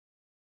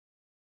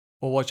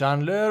اوبا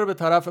چندلر به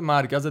طرف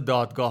مرکز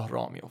دادگاه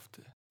راه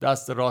میفته.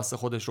 دست راست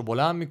خودش رو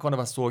بلند میکنه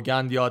و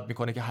سوگند یاد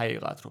میکنه که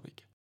حقیقت رو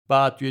بگه.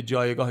 بعد توی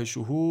جایگاه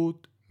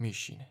شهود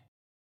میشینه.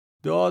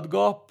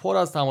 دادگاه پر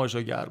از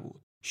تماشاگر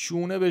بود.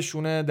 شونه به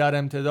شونه در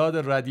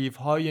امتداد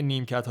ردیف‌های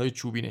نیمکت‌های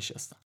چوبی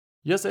نشستن.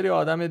 یه سری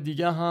آدم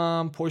دیگه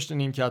هم پشت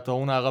نیمکت‌ها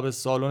اون عقب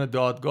سالن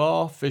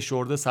دادگاه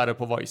فشرده سر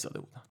پا وایساده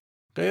بودن.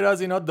 غیر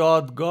از اینا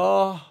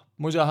دادگاه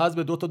مجهز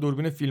به 2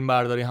 دوربین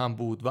فیلمبرداری هم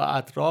بود و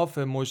اطراف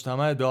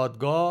مجتمع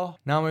دادگاه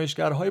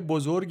نمایشگرهای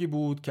بزرگی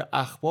بود که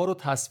اخبار و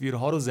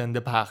تصویرها رو زنده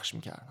پخش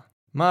می‌کردن.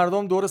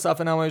 مردم دور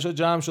صف نمایش‌ها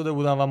جمع شده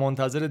بودن و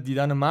منتظر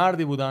دیدن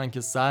مردی بودن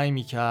که سعی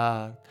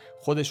می‌کرد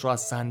خودش رو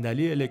از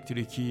صندلی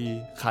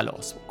الکتریکی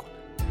خلاص بکنه.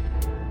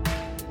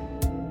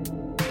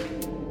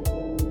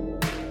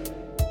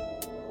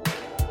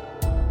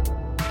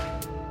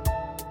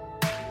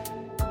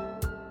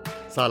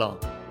 سلام،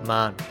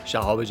 من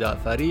شهاب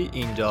جعفری،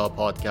 اینجا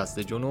پادکست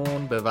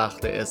جنون به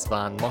وقت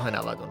اسفند ماه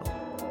 99.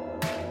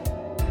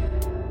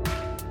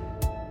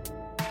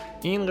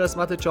 این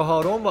قسمت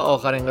 4 و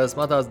آخرین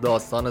قسمت از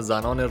داستان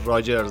زنان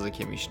راجرز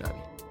که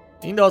میشنوید.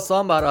 این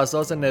داستان بر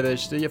اساس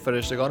نوشته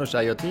فرشتگان و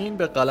شیاطین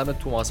به قلم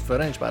توماس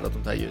فرنچ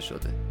براتون تهیه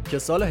شده که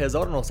سال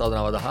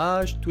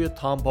 1998 توی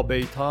تامپا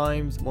بی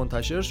تایمز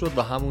منتشر شد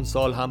و همون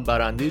سال هم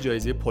برنده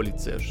جایزه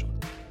پولیتزر شد.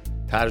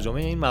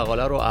 ترجمه این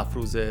مقاله رو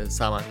افروز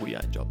سمنگویی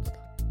انجام دادن.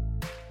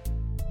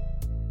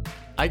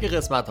 اگه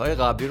قسمت‌های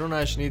قبلی رو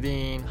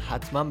نشنیدین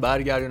حتما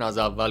برگردین از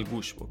اول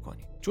گوش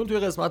بکنین، چون توی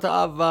قسمت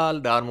اول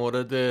در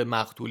مورد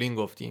مقتولین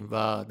گفتیم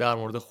و در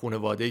مورد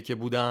خانواده‌ای که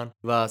بودن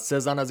و 3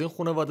 زن از این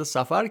خانواده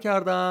سفر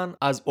کردن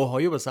از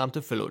اوهایو به سمت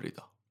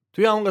فلوریدا.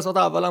 توی همون قسمت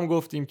اول هم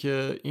گفتیم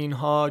که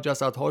اینها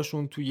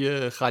جسدهاشون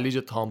توی خلیج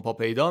تامپا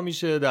پیدا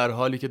میشه در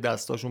حالی که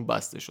دستاشون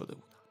بسته شده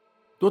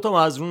بود. 2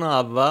 مظنون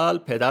اول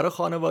پدر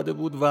خانواده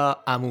بود و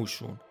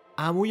عموشون.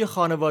 عموی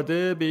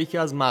خانواده به یکی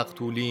از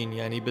مقتولین،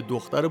 یعنی به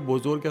دختر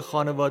بزرگ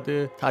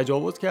خانواده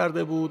تجاوز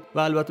کرده بود و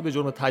البته به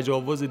جرم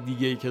تجاوز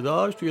دیگه‌ای که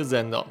داشت توی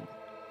زندان بود.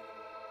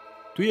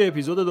 توی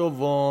اپیزود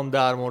دوم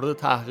در مورد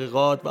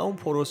تحقیقات و اون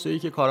پروسه‌ای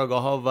که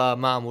کاراگاه‌ها و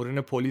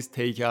مأمورین پلیس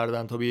طی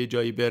کردن تا به یه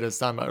جایی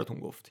برسن براتون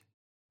گفتیم.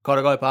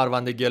 کاراگاه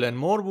پرونده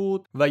گلنمور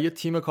بود و یه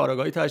تیم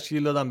کاراگاهی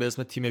تشکیل دادن به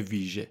اسم تیم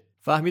ویژه.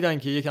 فهمیدن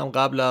که یکم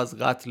قبل از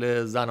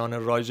قتل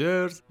زنان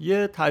راجرز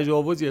یه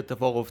تجاوزی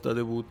اتفاق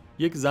افتاده بود.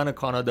 یک زن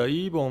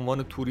کانادایی به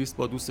عنوان توریست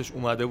با دوستش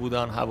اومده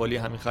بودن حوالی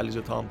همین خلیج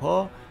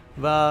تامپا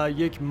و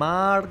یک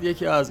مرد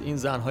یکی از این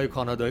زنهای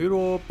کانادایی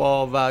رو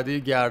با وعده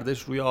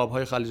گردش روی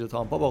آبهای خلیج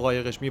تامپا با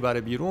قایقش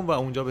میبره بیرون و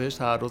اونجا بهش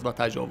تعرض و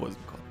تجاوز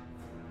میکنه.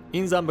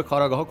 این زن به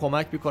کاراگاه‌ها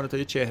کمک میکنه تا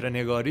یه چهره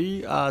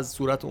نگاری از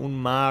صورت اون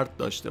مرد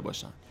داشته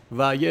باشن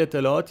و یه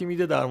اطلاعاتی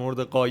میده در مورد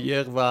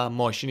قایق و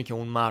ماشینی که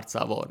اون مرد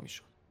سوار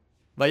میشه.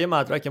 و یه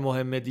مدرک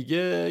مهم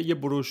دیگه یه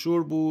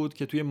بروشور بود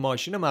که توی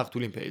ماشین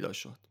مقتولین پیدا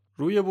شد.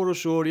 روی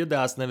بروشور یه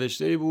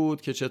دستنوشته‌ای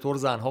بود که چطور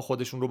زنها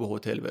خودشون رو به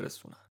هتل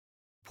برسونن.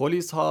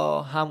 پلیس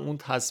ها هم اون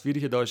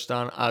تصویری که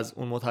داشتن از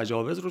اون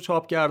متجاوز رو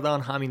چاپ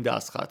کردن، همین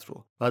دستخط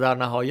رو، و در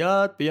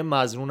نهایت به یه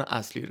مظنون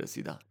اصلی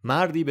رسیدن،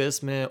 مردی به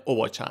اسم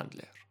اوبا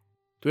چندلر.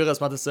 توی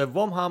قسمت 3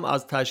 هم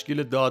از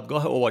تشکیل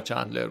دادگاه اوبا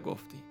چندلر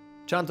گفتیم.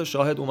 چند تا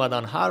شاهد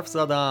اومدن حرف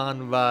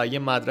زدن و یه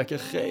مدرک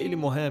خیلی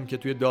مهم که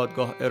توی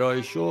دادگاه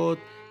ارائه شد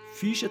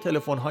فیش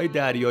تلفن‌های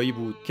دریایی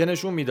بود که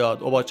نشون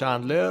میداد اوبا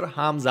چندلر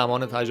هم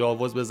زمان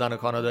تجاوز به زن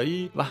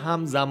کانادایی و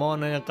هم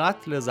زمان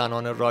قتل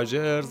زنان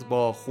راجرز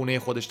با خونه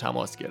خودش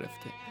تماس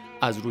گرفته،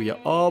 از روی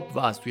آب و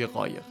از توی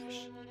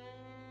قایقش.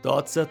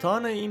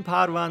 دادستان این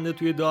پرونده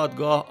توی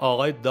دادگاه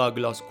آقای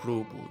داگلاس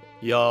کرو بود،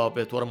 یا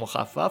به طور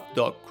مخفف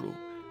داگ کرو،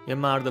 یه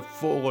مرد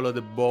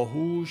فوق‌العاده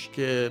باهوش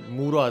که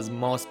مو رو از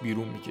ماست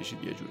بیرون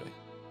میکشید یه جورایی.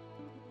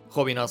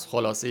 خب این از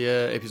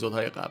خلاصه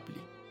اپیزودهای قبلی.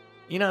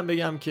 اینم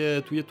بگم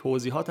که توی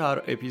توضیحات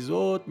هر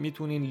اپیزود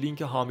میتونین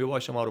لینک حامی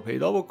باش ما رو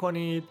پیدا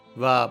بکنید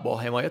و با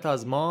حمایت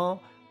از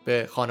ما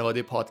به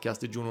خانواده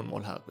پادکست جنون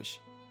ملحق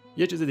بشید.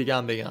 یه چیز دیگه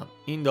هم بگم،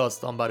 این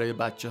داستان برای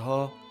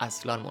بچه‌ها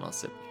اصلاً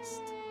مناسب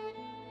نیست.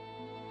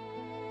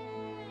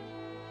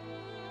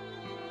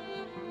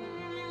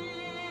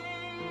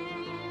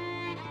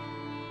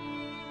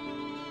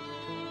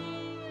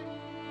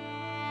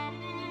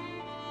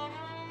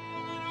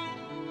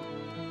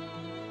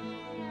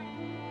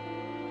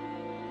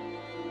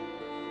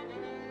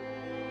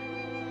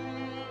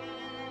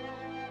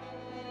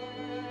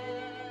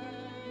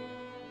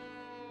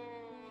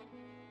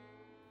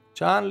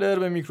 چندلر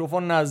به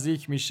میکروفون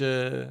نزدیک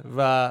میشه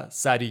و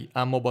سریع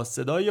اما با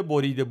صدای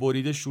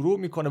بریده شروع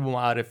میکنه به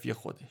معرفی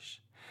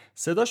خودش.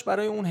 صداش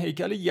برای اون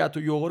هیکل یت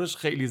و یغورش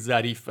خیلی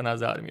ظریف به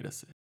نظر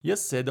میرسه. یه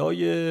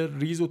صدای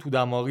ریز و تو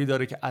دماغی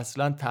داره که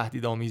اصلاً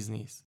تهدیدآمیز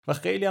نیست و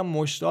خیلی هم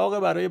مشتاق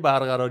برای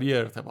برقراری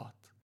ارتباط.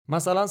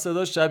 مثلا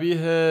صداش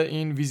شبیه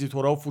این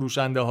ویزیتورها و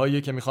فروشنده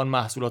هایی که میخوان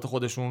محصولات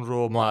خودشون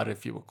رو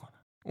معرفی بکنن.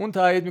 اون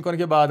تایید میکنه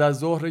که بعد از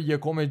ظهر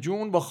 1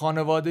 جون با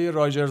خانواده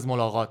راجرز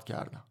ملاقات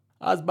کردم.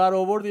 از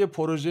برآورد یه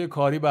پروژه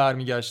کاری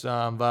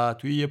برمیگشتم و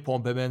توی یه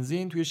پمپ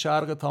بنزین توی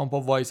شرق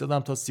تامپا وایسادم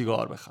تا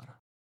سیگار بخرم.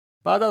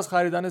 بعد از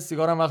خریدن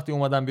سیگارم وقتی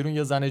اومدم بیرون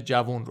یه زن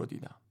جوون رو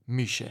دیدم،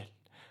 میشل.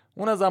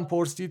 اون ازم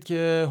پرسید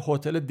که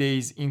هتل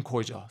دیز این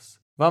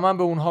کجاست و من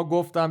به اونها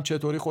گفتم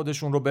چطوری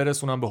خودشون رو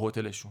برسونم به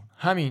هتلشون.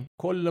 همین.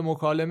 کل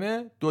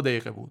مکالمه 2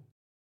 دقیقه بود.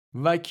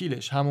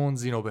 وکیلش، همون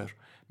زینوبر،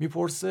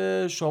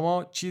 میپرسه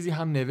شما چیزی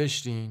هم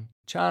نوشتین؟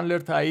 چندلر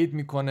تایید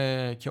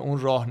میکنه که اون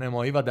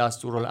راهنمایی و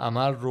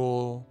دستورالعمل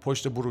رو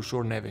پشت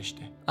بروشور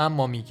نوشته،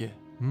 اما میگه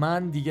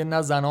من دیگه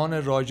نه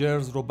زنان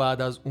راجرز رو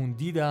بعد از اون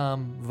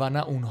دیدم و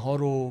نه اونها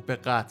رو به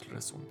قتل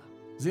رسوندم.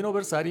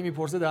 زینوبر سریع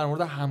میپرسه در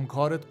مورد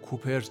همکارت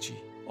کوپر چی؟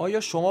 آیا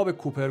شما به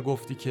کوپر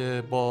گفتی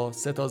که با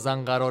 3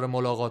 زن قرار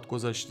ملاقات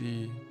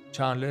گذاشتی؟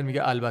 چندلر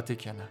میگه البته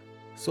که نه.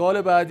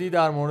 سوال بعدی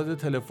در مورد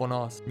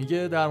تلفن‌هاست.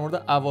 میگه در مورد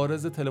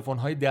عوارض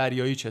تلفن‌های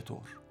دریایی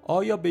چطور؟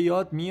 آیا به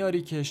یاد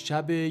میاری که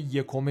شب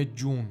 1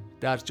 جون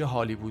در چه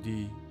حالی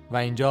بودی؟ و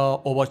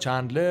اینجا اوبا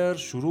چندلر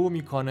شروع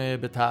میکنه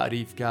به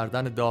تعریف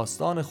کردن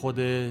داستان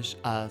خودش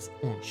از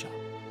اون شب.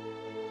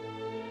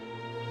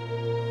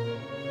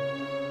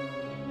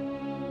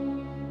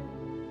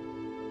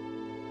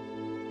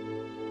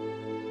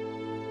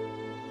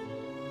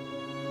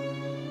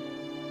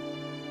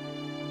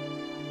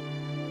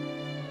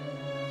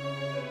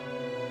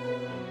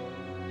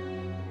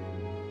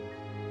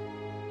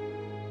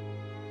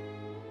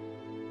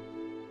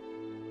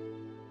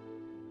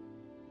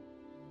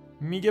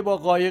 میگه با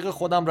قایق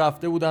خودم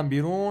رفته بودم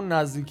بیرون،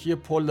 نزدیکی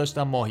پل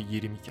داشتم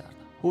ماهیگیری میکردم.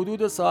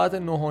 حدود ساعت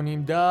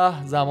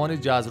 9:30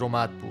 زمان جزر و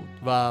مد بود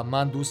و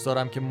من دوست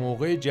دارم که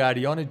موقع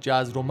جریان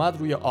جزر و مد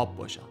روی آب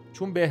باشم،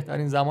 چون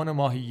بهترین زمان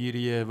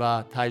ماهیگیریه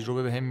و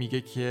تجربه بهم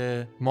میگه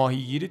که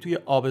ماهیگیری توی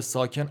آب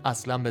ساکن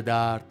اصلا به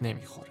درد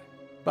نمیخوره.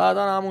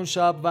 بعدن همون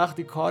شب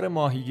وقتی کار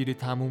ماهیگیری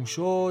تموم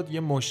شد یه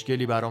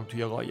مشکلی برام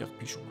توی قایق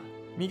پیش اومد.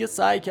 میگه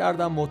سعی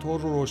کردم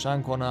موتور رو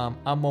روشن کنم،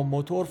 اما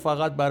موتور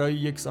فقط برای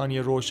 1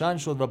 ثانیه روشن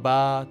شد و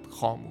بعد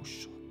خاموش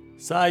شد.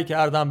 سعی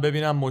کردم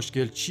ببینم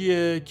مشکل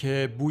چیه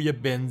که بوی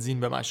بنزین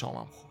به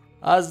مشامم خورد.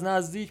 از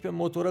نزدیک به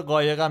موتور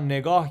قایقم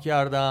نگاه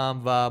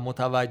کردم و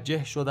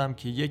متوجه شدم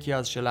که یکی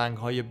از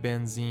شلنگ‌های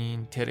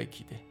بنزین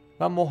ترکیده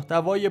و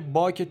محتوای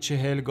باک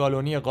 40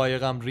 گالونی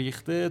قایقم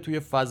ریخته توی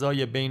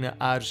فضای بین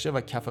عرشه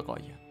و کف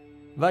قایق.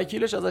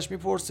 وکیلش ازش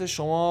میپرسه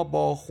شما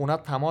با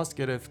خونت تماس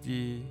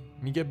گرفتی؟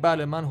 میگه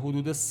بله، من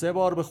حدود 3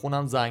 بار به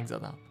خونم زنگ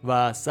زدم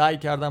و سعی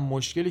کردم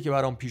مشکلی که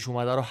برام پیش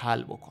اومده رو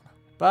حل بکنم.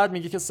 بعد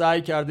میگه که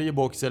سعی کرده یه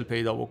بوکسل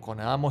پیدا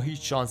بکنه اما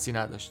هیچ شانسی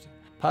نداشته.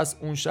 پس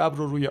اون شب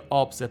رو روی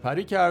آب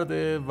سپری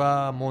کرده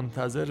و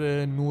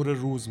منتظر نور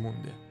روز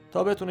مونده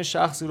تا بتونه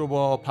شخصی رو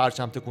با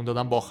پرچم تکون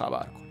دادن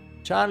باخبر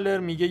کنه. چندلر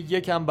میگه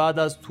یکم بعد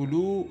از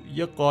طلوع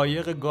یه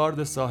قایق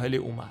گارد ساحلی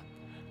اومد،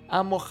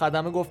 اما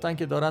خدمه گفتن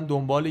که دارن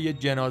دنبال یه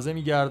جنازه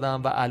میگردن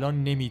و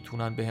الان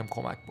نمیتونن بهم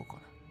کمک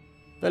بکنن.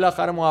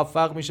 بالاخره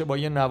موفق میشه با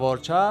یه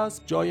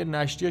نوارچسب جای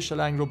نشتی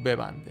شلنگ رو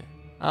ببنده،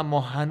 اما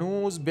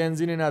هنوز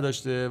بنزینی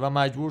نداشته و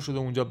مجبور شده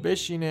اونجا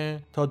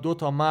بشینه تا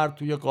 2 مرد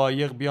توی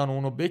قایق بیان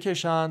اونو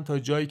بکشن تا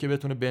جایی که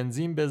بتونه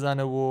بنزین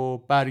بزنه و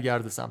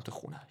برگرده سمت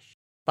خونش.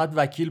 بعد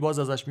وکیل باز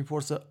ازش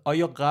میپرسه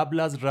آیا قبل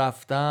از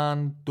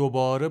رفتن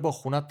دوباره با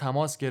خونت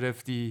تماس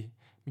گرفتی؟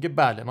 میگه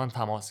بله، من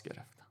تماس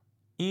گرفتم.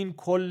 این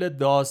کل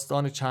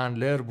داستان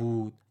چندلر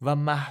بود و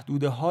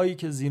محدوده هایی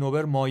که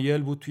زینوبر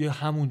مایل بود توی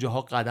همون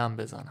جاها قدم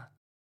بزنن.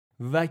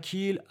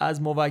 وکیل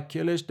از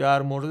موکلش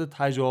در مورد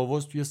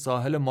تجاوز توی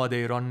ساحل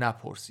مادیرا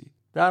نپرسید.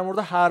 در مورد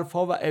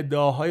حرفها و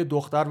ادعاهای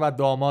دختر و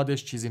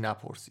دامادش چیزی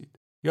نپرسید.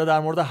 یا در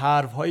مورد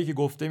حرفهایی که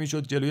گفته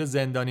میشد جلوی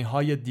زندانی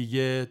های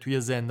دیگه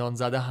توی زندان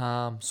زده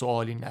هم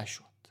سوالی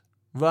نشد.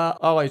 و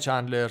آقای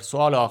چندلر،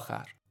 سوال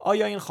آخر،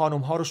 آیا این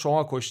خانم ها رو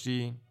شما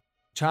کشتین؟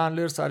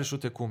 چندلر سرش رو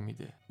تکون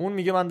میده. اون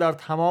میگه من در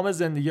تمام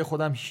زندگی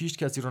خودم هیچ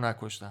کسی رو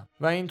نکشتم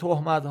و این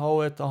تهمت ها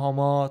و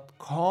اتهامات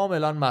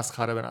کاملا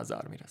مسخره به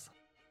نظر میرسن.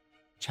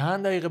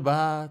 چند دقیقه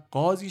بعد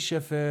قاضی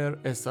شفر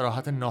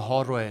استراحت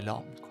نهار رو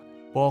اعلام میکنه.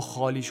 با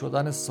خالی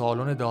شدن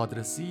سالن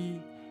دادرسی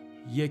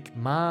یک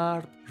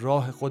مرد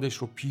راه خودش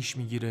رو پیش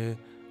میگیره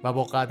و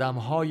با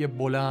قدم‌های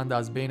بلند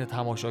از بین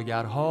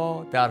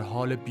تماشاگرها در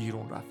حال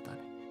بیرون رفتنه.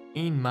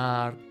 این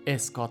مرد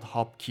اسکات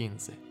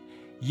هاپکینزه،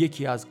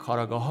 یکی از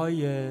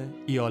کاراگاه‌های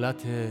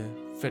ایالت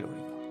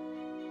فلوریدا.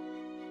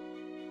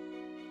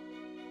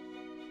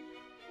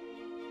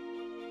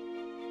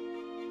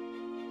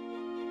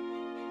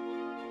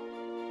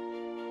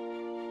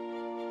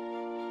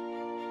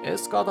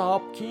 اسکات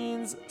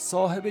هاپکینز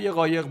صاحب یه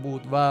قایق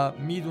بود و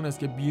میدونست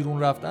که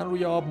بیرون رفتن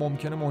روی آب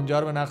ممکنه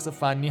منجر به نقص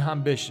فنی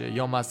هم بشه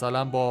یا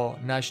مثلا با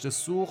نشت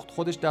سوخت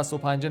خودش دست و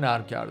پنجه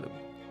نرم کرده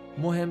بود.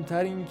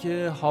 مهمتر این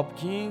که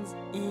هاپکینز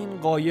این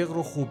قایق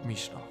رو خوب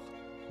میشناخت.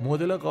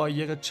 مدل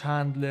قایق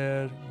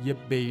چندلر یه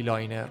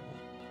بیلاینر بود.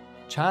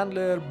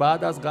 چندلر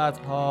بعد از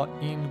قتل‌ها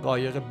این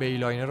قایق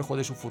بیلاینر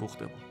خودش رو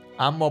فروخته بود،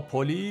 اما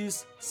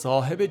پلیس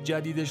صاحب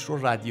جدیدش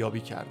رو ردیابی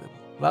کرده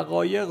بود و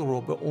قایق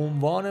رو به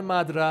عنوان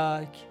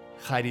مدرک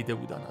خریده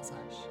بودن ازش.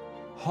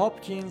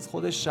 هاپکینز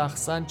خودش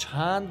شخصاً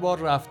چند بار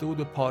رفته بود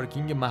به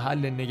پارکینگ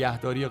محل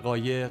نگهداری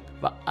قایق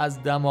و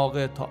از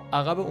دماغه تا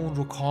عقب اون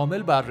رو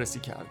کامل بررسی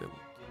کرده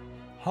بود.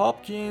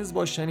 هاپکینز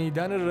با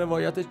شنیدن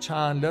روایت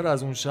چندلر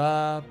از اون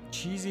شب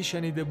چیزی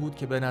شنیده بود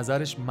که به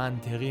نظرش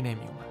منطقی نمی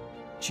اومد.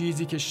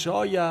 چیزی که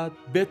شاید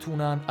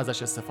بتونن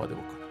ازش استفاده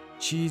بکنن،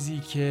 چیزی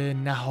که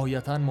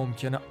نهایتاً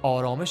ممکنه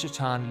آرامش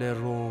چندلر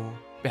رو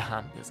به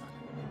هم بزنه.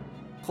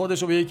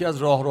 خودشو به یکی از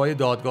راهروهای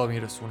دادگاه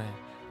میرسونه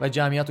و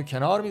جمعیت رو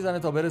کنار میزنه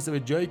تا برسه به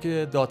جایی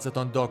که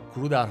دادستان داگ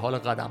کرو در حال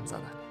قدم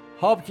زدن.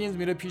 هاپکینز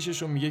میره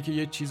پیشش و میگه که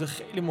یه چیز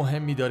خیلی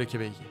مهمی داره که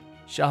بگه.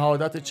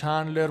 شهادت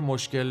چندلر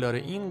مشکل داره،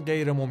 این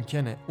غیر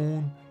ممکنه،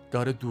 اون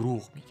داره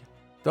دروغ میگه.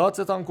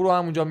 دادستان کرو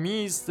همونجا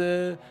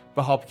میسته،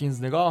 به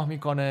هاپکینز نگاه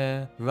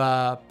میکنه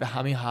و به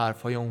همین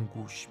حرفای اون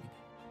گوش میده.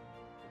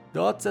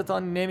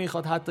 دادستان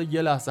نمیخواد حتی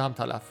یه لحظه هم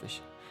تلف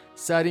بشه.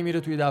 سری میره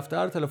توی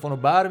دفتر، تلفن رو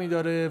بر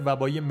میداره و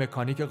با یه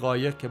مکانیک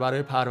قایق که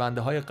برای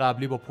پرونده های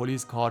قبلی با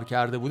پلیس کار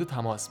کرده بوده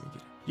تماس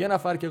میگیره. یه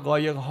نفر که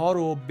قایق ها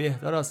رو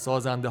بهتر از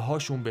سازنده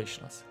هاشون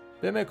بشناسه.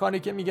 به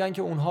مکانیک میگن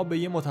که اونها به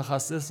یه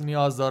متخصص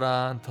نیاز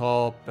دارن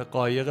تا به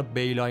قایق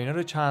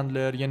بیلاینر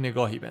چندلر یه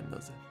نگاهی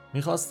بندازه.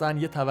 میخواستن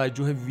یه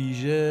توجه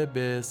ویژه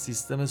به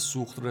سیستم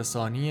سوخت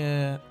رسانی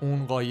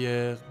اون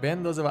قایق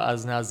بندازه و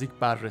از نزدیک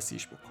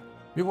بررسیش بکنه.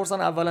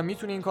 میپرسن اولا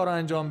میتونی این کار رو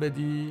انجام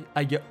بدی؟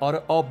 اگه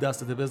آره آب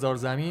دستت بذار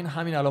زمین،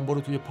 همین الان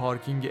برو توی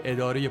پارکینگ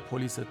اداره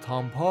پلیس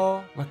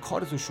تامپا و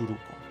کارتو شروع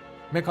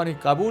کن. مکانیک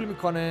قبول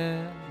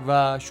میکنه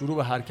و شروع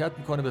به حرکت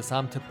میکنه به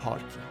سمت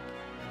پارکینگ.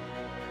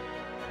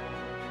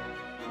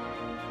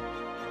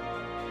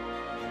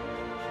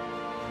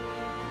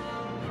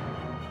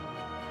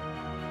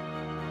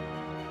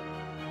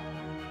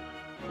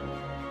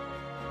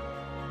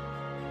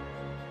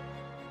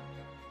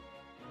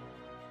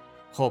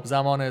 خب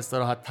زمان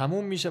استراحت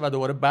تموم میشه و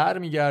دوباره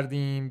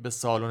برمیگردیم به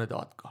سالن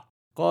دادگاه.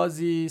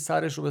 قاضی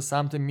سرش رو به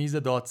سمت میز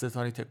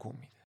دادستانی تکون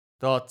میده.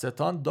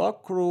 دادستان داگ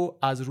کرو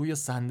از روی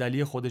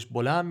صندلی خودش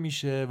بلند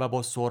میشه و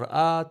با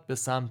سرعت به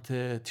سمت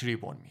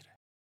تریبون میره.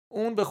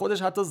 اون به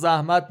خودش حتی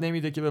زحمت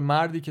نمیده که به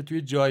مردی که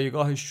توی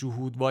جایگاه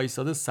شهود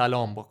وایساده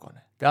سلام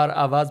بکنه. در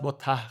عوض با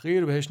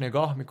تحقیر بهش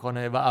نگاه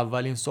میکنه و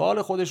اولین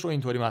سوال خودش رو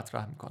اینطوری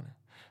مطرح میکنه: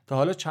 تا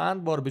حالا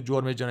چند بار به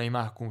جرم جنایی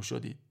محکوم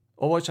شدید؟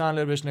 اوبا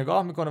چندلر بهش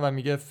نگاه میکنه و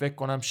میگه فکر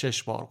کنم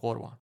 6 بار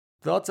قربان.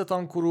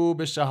 دادستان کرو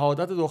به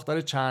شهادت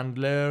دختر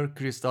چندلر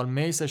کریستال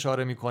میس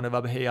اشاره میکنه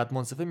و به هیئت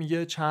منصفه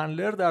میگه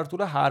چندلر در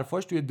طول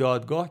حرفاش توی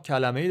دادگاه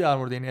کلمه‌ای در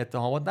مورد این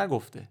اتهامات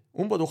نگفته.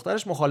 اون با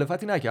دخترش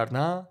مخالفتی نکرد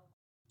نه؟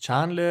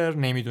 چندلر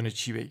نمیدونه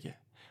چی بگه.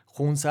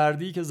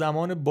 خونسردی که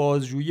زمان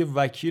بازجویی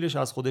وکیلش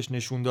از خودش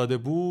نشون داده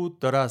بود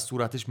داره از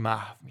صورتش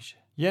محو میشه.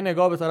 یه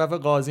نگاه به طرف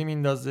قاضی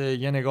میندازه،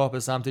 یه نگاه به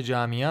سمت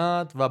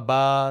جمعیت و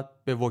بعد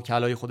به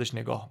وکلای خودش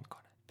نگاه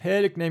میکنه.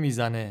 پلک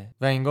نمیزنه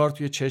و انگار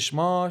توی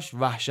چشماش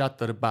وحشت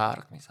داره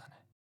برق میزنه.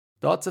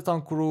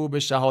 دادستان کرو به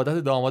شهادت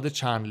داماد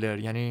چندلر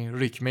یعنی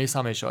ریک میس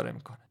هم اشاره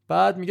میکنه.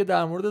 بعد میگه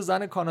در مورد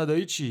زن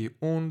کانادایی چی؟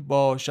 اون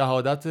با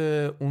شهادت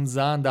اون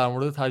زن در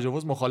مورد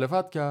تجاوز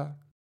مخالفت کرد؟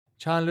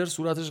 چندلر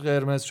صورتش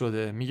قرمز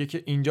شده، میگه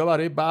که اینجا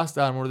برای بحث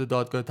در مورد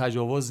دادگاه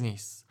تجاوز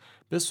نیست.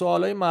 به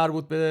سوالای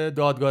مربوط به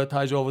دادگاه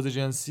تجاوز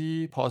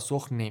جنسی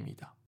پاسخ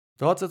نمیدم.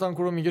 دادستان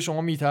کرو میگه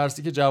شما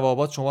میترسی که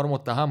جوابات شما رو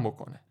متهم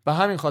بکنه، به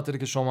همین خاطر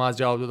که شما از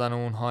جواب دادن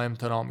اونها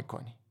امتناع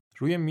میکنی.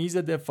 روی میز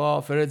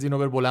دفاع فرد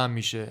زینوبر بلند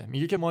میشه،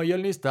 میگه که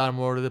مایل نیست در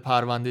مورد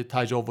پرونده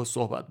تجاوز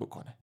صحبت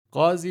بکنه.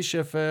 قاضی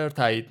شفر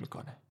تایید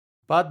میکنه.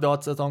 بعد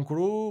دادستان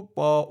کرو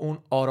با اون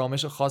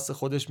آرامش خاص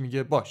خودش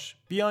میگه باش،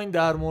 بیاین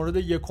در مورد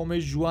 1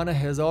 ژوئن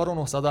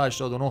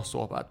 1989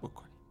 صحبت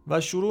بکنیم.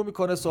 و شروع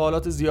میکنه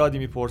سوالات زیادی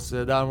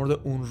میپرسه در مورد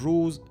اون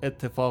روز،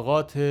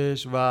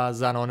 اتفاقاتش و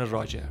زنان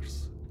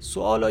راجرز.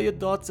 سوالای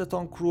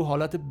دادستان کرو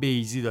حالت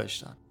بیضی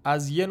داشتن،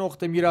 از یه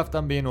نقطه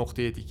میرفتن به یه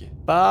نقطه دیگه،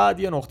 بعد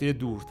یه نقطه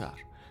دورتر،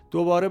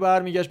 دوباره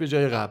برمیگشت به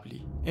جای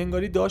قبلی.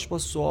 انگاری داشت با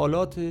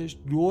سوالاتش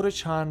دور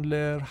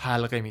چندلر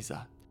حلقه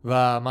میزد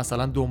و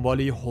مثلا دنبال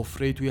یه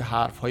حفره توی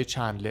حرفهای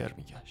چندلر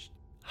میگشت.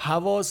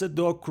 حواس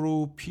داگ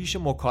کرو پیش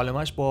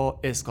مکالمش با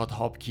اسکات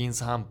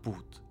هاپکینز هم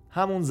بود.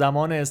 همون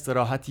زمان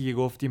استراحتی که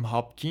گفتیم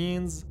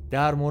هاپکینز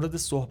در مورد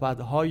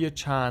صحبت‌های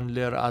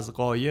چندلر از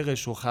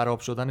قایقش و خراب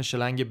شدن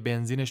شلنگ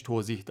بنزینش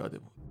توضیح داده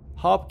بود.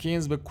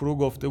 هاپکینز به کرو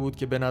گفته بود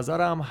که به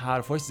نظرم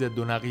حرفاش ضد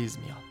و نقیض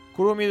میاد.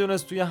 کرو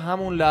میدونست توی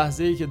همون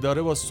لحظه‌ای که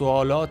داره با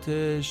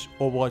سوالاتش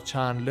اوبا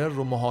چندلر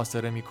رو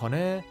محاصره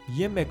میکنه،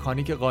 یه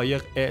مکانیک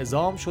قایق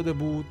اعزام شده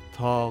بود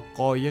تا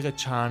قایق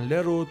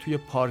چندلر رو توی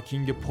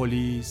پارکینگ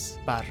پلیس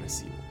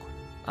بررسی بکنه.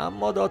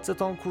 اما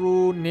دادستان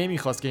کرو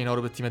نمیخواست که اینا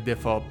رو به تیم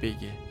دفاع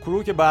بگه.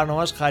 کرو که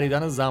برنامهش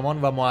خریدن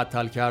زمان و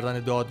معطل کردن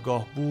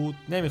دادگاه بود،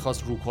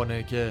 نمیخواست رو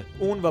کنه که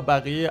اون و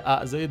بقیه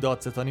اعضای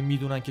دادستانی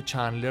میدونن که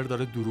چندلر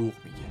داره دروغ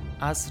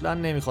میگه. اصلا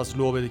نمیخواست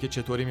لو بده که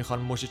چطوری میخوان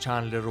مش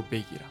چندلر رو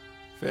بگیرن.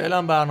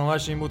 فعلا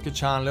برنامهش این بود که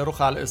چندلر رو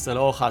خلع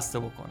اصطلاح و خسته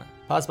بکنه.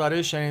 پس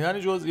برای شنیدن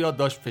جزئیات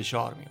داشت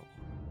فشار می آورد.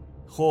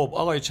 خب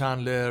آقای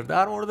چندلر،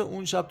 در مورد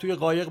اون شب توی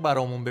قایق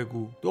برامون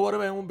بگو. دوباره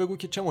بهمون بگو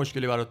که چه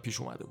مشکلی برات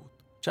پیش اومده بود.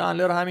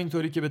 چندلر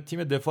همینطوری که به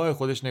تیم دفاع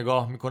خودش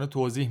نگاه میکنه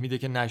توضیح میده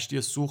که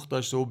نشتی سوخت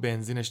داشته و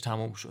بنزینش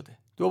تموم شده.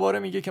 دوباره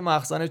میگه که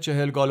مخزن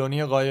 40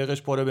 گالونی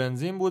قایقش پر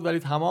بنزین بود ولی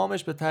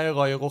تمامش به ته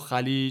قایق و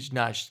خلیج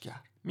نشت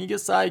کرد. میگه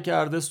سعی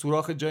کرده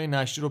سوراخ جای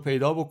نشتی رو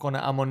پیدا بکنه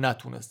اما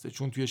نتونسته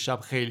چون توی شب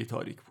خیلی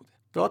تاریک بوده.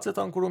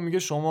 دادستان کرو میگه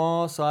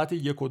شما ساعت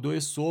 1 و 2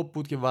 صبح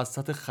بود که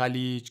وسط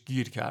خلیج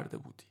گیر کرده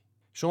بودی.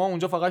 شما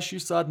اونجا فقط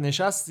 6 ساعت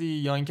نشستی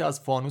یا اینکه از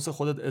فانوس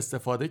خودت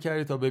استفاده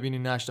کردی تا ببینی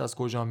نشت از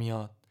کجا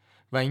میاد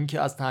و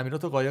اینکه از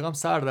تعمیرات قایقم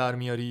سر در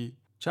میاری؟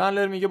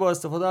 چندلر میگه با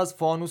استفاده از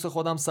فانوس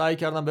خودم سعی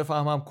کردم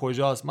بفهمم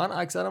کجاست. من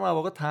اکثر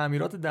مواقع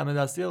تعمیرات دم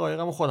دستی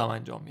قایقمو خودم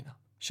انجام میدم.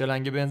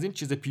 شلنگ بنزین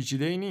چیز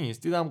پیچیده‌ای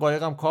نیست. دیدم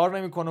قایقم کار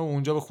نمیکنه و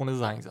اونجا به خونه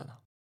زنگ زدم.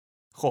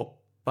 خب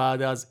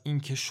بعد از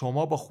اینکه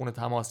شما با خونه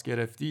تماس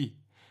گرفتی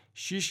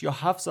 6 یا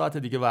 7 ساعت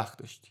دیگه وقت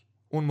داشتی.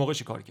 اون موقع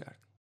چی کار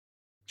کردی؟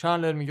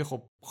 چندلر میگه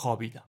خب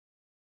خوابیدم.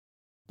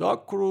 داگ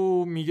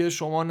کرو میگه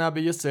شما نه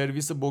به یه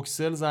سرویس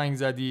بوکسل زنگ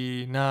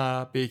زدی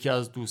نه به یکی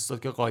از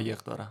دوستات که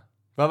قایق دارن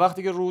و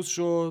وقتی که روز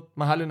شد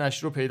محل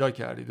نشری رو پیدا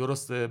کردی،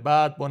 درسته؟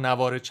 بعد با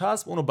نوار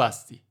چسب اونو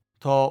بستی.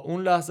 تا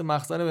اون لحظه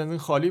مخزن بنزین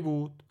خالی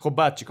بود. خب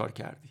بعد چی کار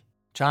کردی؟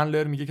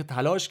 چندلر میگه که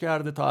تلاش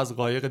کرده تا از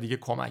قایق دیگه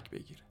کمک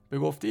بگیره. به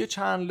گفته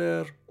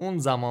چندلر اون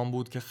زمان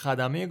بود که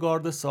خدمه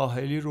گارد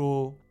ساحلی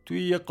رو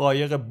توی یه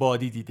قایق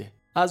بادی دیده.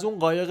 از اون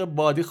قایق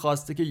بادی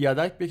خواسته که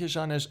یدک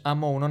بکشنش،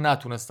 اما اونا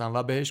نتونستن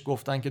و بهش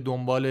گفتن که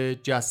دنبال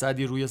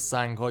جسدی روی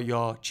سنگ‌ها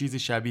یا چیزی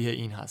شبیه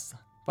این هستن.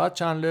 بعد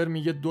چندلر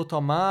میگه 2 تا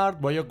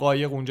مرد با یه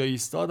قایق اونجا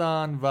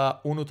ایستادن و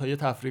اونو تا یه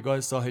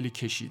تفریحگاه ساحلی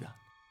کشیدن.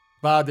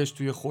 بعدش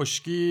توی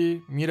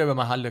خشکی میره به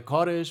محل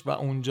کارش و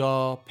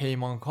اونجا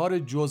پیمانکار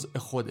جزء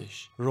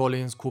خودش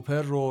رولینز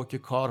کوپر رو که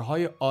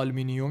کارهای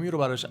آلومینیومی رو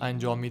براش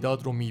انجام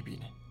میداد رو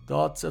میبینه.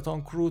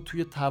 دادستان کرو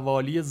توی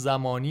توالی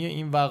زمانی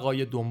این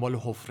وقایع دنبال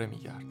حفره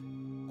میگرده.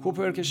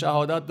 کوپر که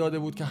شهادت داده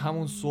بود که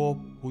همون صبح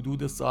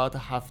حدود ساعت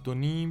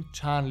 7:30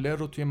 چندلر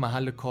رو توی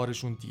محل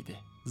کارشون دیده.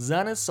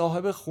 زن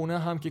صاحب خونه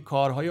هم که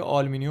کارهای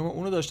آلومینیوم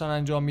اونو داشتن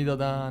انجام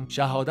میدادن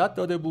شهادت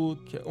داده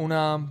بود که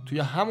اونم توی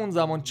همون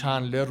زمان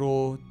چندلر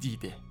رو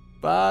دیده.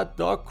 بعد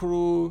داگ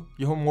کرو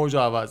یهو موج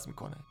عوض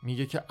میکنه.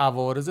 میگه که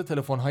عوارض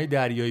تلفن‌های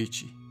دریایی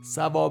چی؟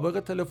 سوابق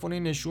تلفنی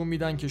نشون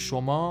میدن که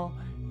شما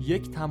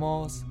یک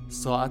تماس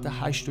ساعت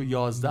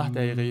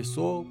 8:11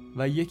 صبح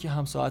و یکی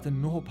هم ساعت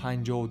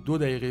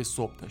 9:52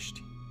 صبح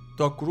داشتی.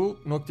 داگ کرو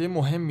نکته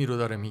مهمی رو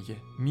داره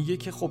میگه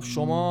که خب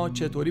شما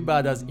چطوری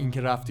بعد از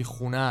اینکه رفتی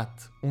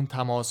خونت اون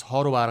تماس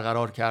ها رو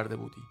برقرار کرده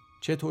بودی؟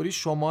 چطوری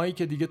شمایی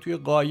که دیگه توی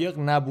قایق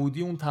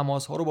نبودی اون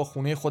تماس ها رو با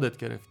خونه خودت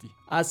گرفتی؟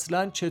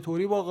 اصلا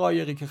چطوری با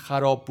قایقی که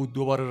خراب بود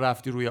دوباره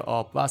رفتی روی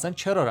آب و اصلا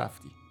چرا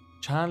رفتی؟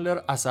 چندلر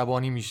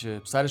عصبانی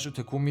میشه، سرش رو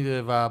تکون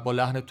میده و با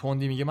لحن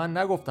تندی میگه من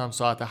نگفتم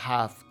ساعت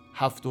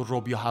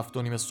 7:15 یا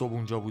 7:30 صبح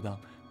اونجا بودم.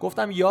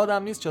 گفتم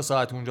یادم نیست چه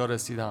ساعت اونجا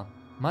رسیدم.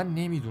 من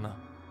نمیدونم.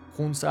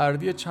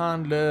 خونسردی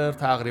چندلر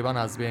تقریبا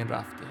از بین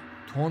رفته.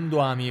 تند و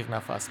عمیق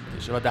نفس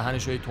میکشه و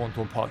دهنش رو تند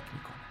پاک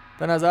میکنه.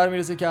 به نظر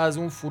میرسه که از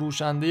اون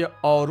فروشنده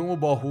آروم و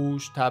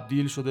باهوش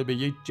تبدیل شده به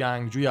یک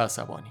جنگجوی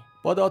عصبانی.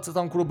 با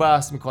دادستان کرو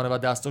بحث میکنه و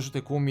دستاشو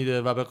تکون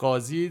میده و به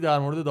قاضی در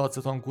مورد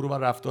دادستان کرو و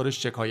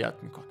رفتارش شکایت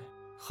میکنه.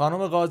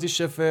 خانم قاضی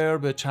شفر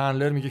به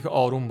چندلر میگه که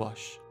آروم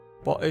باش.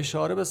 با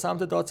اشاره به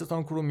سمت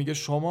دادستان کرو میگه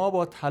شما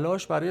با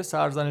تلاش برای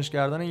سرزنش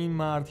کردن این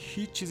مرد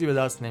هیچ چیزی به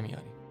دست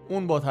نمیاری.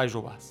 اون با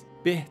تجربه است.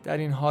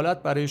 بهترین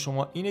حالت برای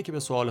شما اینه که به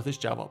سوالاتش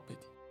جواب بدی.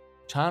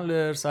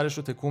 چندلر سرش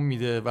رو تکون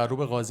میده و رو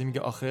به قاضی میگه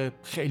آخه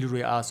خیلی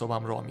روی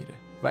اعصابم راه میره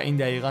و این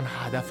دقیقاً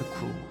هدف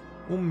کرو.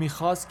 اون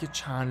میخواست که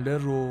چندلر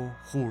رو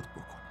خورد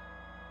بکنه.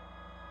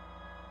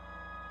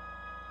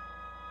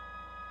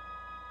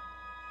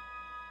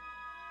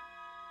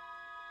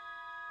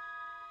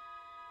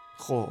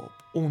 خب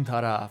اون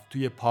طرف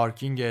توی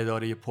پارکینگ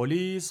اداره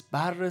پلیس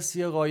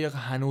بررسی قایق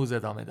هنوز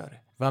ادامه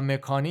داره و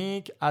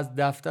مکانیک از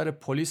دفتر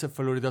پلیس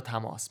فلوریدا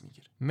تماس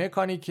میگیره.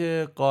 مکانیک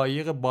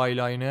قایق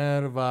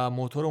بایلاینر و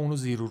موتور اونو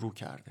زیر و رو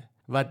کرده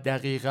و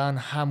دقیقاً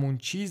همون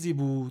چیزی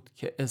بود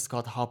که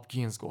اسکات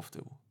هاپکینز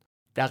گفته بود.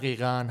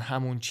 دقیقاً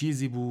همون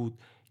چیزی بود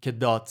که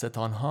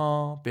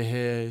دادستانها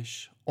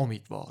بهش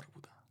امیدوار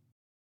بودن.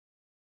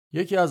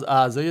 یکی از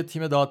اعضای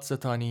تیم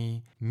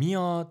دادستانی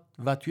میاد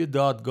و توی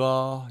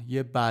دادگاه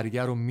یه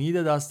برگه رو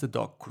میده دست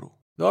داگ کرو.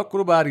 داگ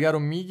کرو برگه رو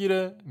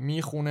میگیره،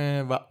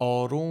 میخونه و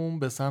آروم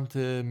به سمت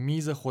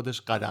میز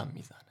خودش قدم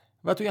میزنه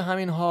و توی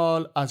همین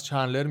حال از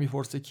چندلر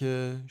میپرسه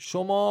که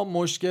شما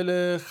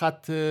مشکل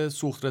خط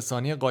سوخت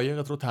رسانی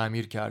قایقت رو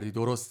تعمیر کردی،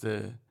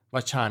 درسته؟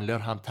 و چندلر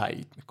هم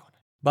تایید میکنه.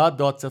 بعد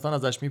دادستان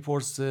ازش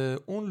میپرسه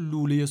اون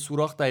لوله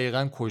سوراخ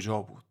دقیقاً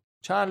کجا بود؟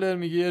 چندلر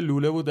میگه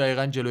لوله بود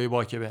دقیقاً جلوی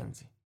باک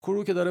بنزین.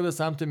 کرو که داره به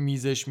سمت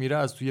میزش میره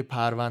از توی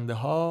پرونده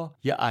ها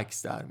یه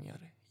عکس در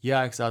میاره، یه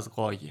عکس از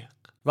قایق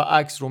و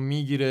عکس رو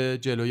میگیره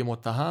جلوی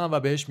متهم و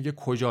بهش میگه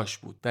کجاش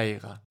بود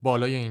دقیقاً؟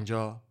 بالای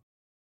اینجا.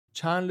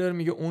 چندلر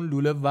میگه اون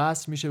لوله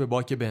وصل میشه به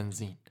باک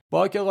بنزین.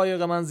 باک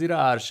قایق من زیر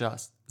عرشه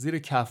است، زیر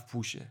کف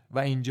پوشه و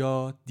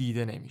اینجا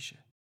دیده نمیشه.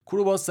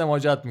 کرو باز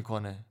سماجت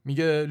میکنه،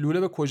 میگه لوله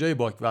به کجای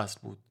باک وصل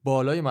بود؟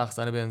 بالای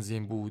مخزن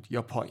بنزین بود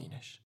یا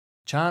پایینش؟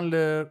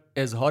 چندلر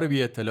اظهار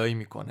بی اطلاعی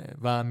میکنه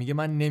و میگه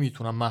من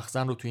نمیتونم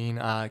مخزن رو توی این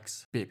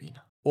عکس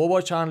ببینم. او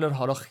با چندلر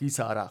حالا خیس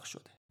عرق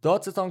شده.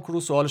 دادستان کرو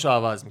سوالش رو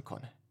عوض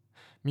میکنه.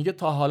 میگه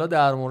تا حالا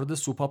در مورد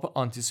سوپاپ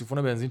آنتی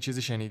سیفون بنزین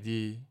چیزی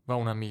شنیدی؟ و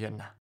اونم میگه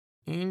نه.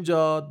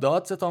 اینجا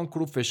دادستان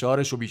کرو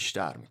فشارش رو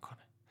بیشتر میکنه.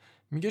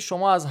 میگه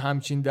شما از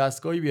همچین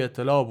دستگاهی بی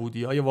اطلاع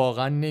بودی؟ آیا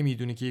واقعا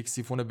نمیدونی که یک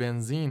سیفون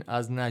بنزین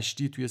از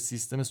نشتی توی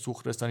سیستم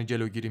سوخت‌رسانی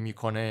جلوگیری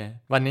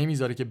میکنه و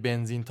نمیذاره که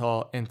بنزین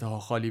تا انتها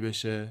خالی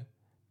بشه؟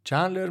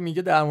 چندلر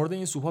میگه در مورد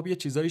این سوپاپ یه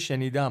چیزایی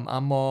شنیدم،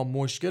 اما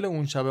مشکل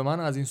اون شب من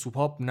از این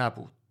سوپاپ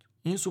نبود.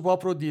 این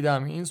سوپاپ رو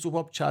دیدم، این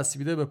سوپاپ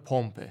چسبیده به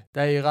پمپه،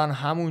 دقیقاً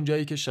همون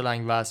جایی که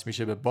شلنگ وصل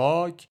میشه به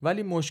باک،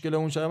 ولی مشکل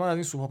اون شب من از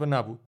این سوپاپ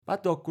نبود.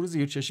 بعد داکورو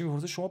زیر چشمی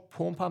میپرسه شما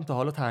پمپ هم تا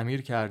حالا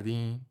تعمیر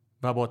کردین؟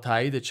 و با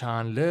تایید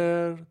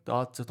چندلر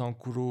دادستان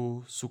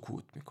کرو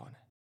سکوت میکنه.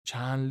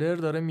 چندلر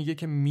داره میگه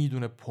که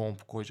میدونه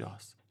پمپ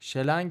کجاست.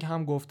 شلنگ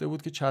هم گفته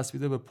بود که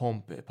چسبیده به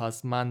پمپه،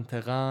 پس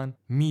منطقاً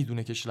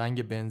میدونه که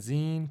شلنگ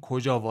بنزین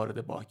کجا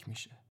وارد باک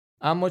میشه.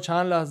 اما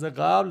چند لحظه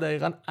قبل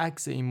دقیقاً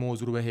عکس این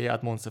موضوع رو به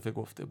هیئت منصفه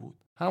گفته بود.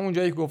 همون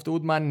جایی که گفته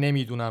بود من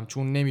نمیدونم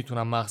چون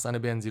نمیتونم مخزن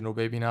بنزین رو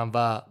ببینم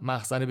و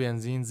مخزن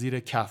بنزین زیر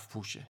کف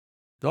پوشه.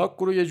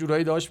 داکورو یه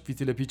جورایی داشت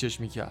فیتیل پیچش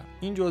میکرد.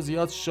 این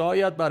جزئیات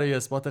شاید برای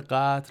اثبات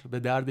قتل به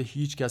درد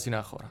هیچ کسی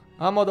نخورن،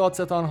 اما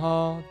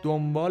دادستانها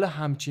دنبال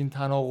همچین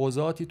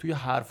تناقضاتی توی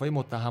حرفای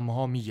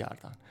متهمها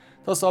میگردن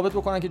تا ثابت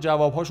بکنن که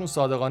جوابهاشون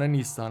صادقانه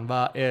نیستن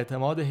و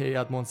اعتماد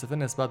هیئت منصفه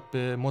نسبت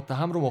به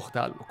متهم رو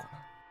مختل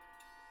بکنن.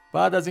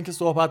 بعد از اینکه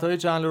صحبت‌های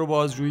چندلر رو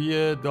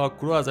بازجویی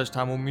داکورو ازش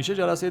تموم میشه،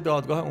 جلسه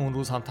دادگاه اون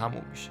روز هم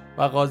تموم میشه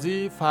و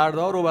قاضی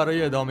فردا رو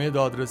برای ادامه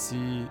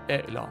دادرسی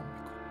اعلام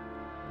میکنه.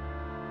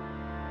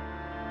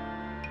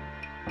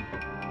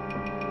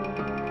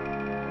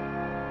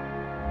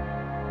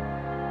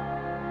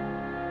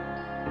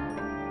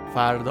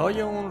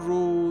 فردای اون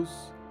روز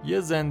یه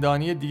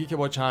زندانی دیگه که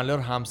با چندلر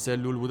هم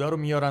سلول بوده رو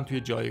میارن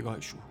توی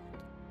جایگاه شهود.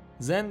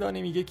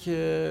 زندانی میگه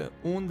که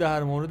اون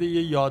در مورد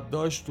یه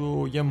یادداشت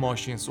و یه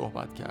ماشین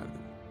صحبت کرده.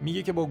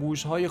 میگه که با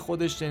گوشهای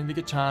خودش شنیده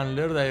که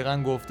چندلر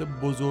دقیقاً گفته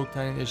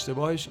بزرگترین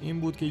اشتباهش این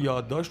بود که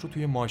یادداشت رو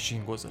توی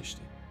ماشین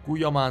گذاشته.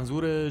 گویا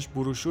منظورش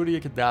بروشوریه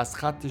که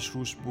دستخطش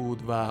روش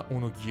بود و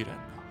اونو گیر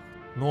انداخت.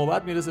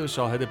 نوبت میرسه به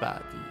شاهد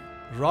بعدی،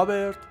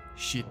 رابرت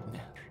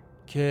شیتنر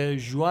که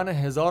ژوئن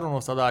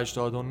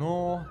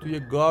 1989 توی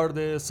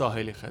گارد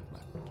ساحلی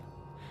خدمت می‌کنه.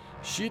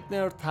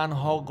 شیتنر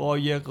تنها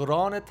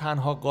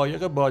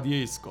قایق بادی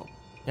ایستگاه،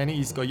 یعنی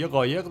ایستگاه یه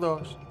قایق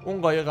داشت،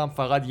 اون قایق هم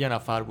فقط یه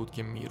نفر بود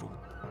که میرود.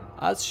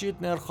 از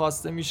شیتنر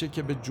خواسته میشه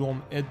که به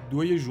جمعه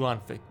 2 ژوئن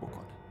فکر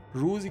بکنه،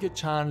 روزی که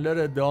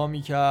چندلر ادعا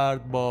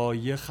میکرد با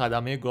یه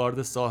خدمه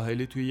گارد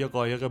ساحلی توی یه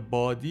قایق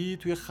بادی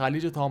توی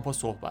خلیج تامپا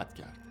صحبت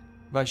کرد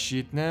و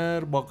شیتنر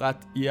با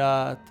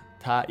قطعیت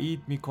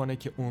تایید میکنه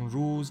که اون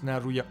روز نه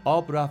روی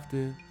آب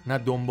رفته، نه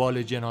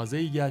دنبال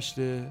جنازه‌ای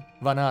گشته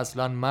و نه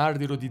اصلا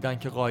مردی رو دیدن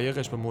که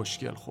قایقش به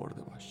مشکل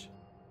خورده باشه.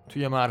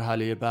 توی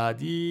مرحله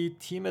بعدی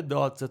تیم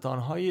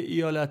دادستان‌های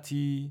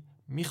ایالتی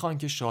میخوان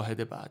که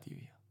شاهد بعدی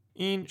بیاد.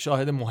 این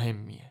شاهد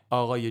مهمیه،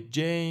 آقای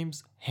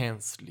جیمز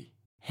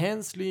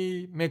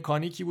هنسلی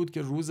مکانیکی بود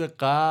که روز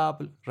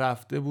قبل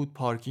رفته بود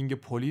پارکینگ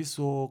پلیس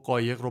و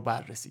قایق رو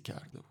بررسی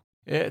کرده بود.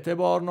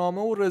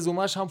 اعتبارنامه و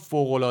رزومش هم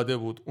فوق‌العاده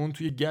بود. اون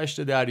توی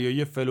گشت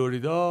دریایی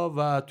فلوریدا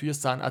و توی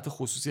صنعت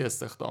خصوصی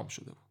استخدام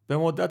شده بود. به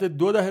مدت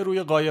 2 دهه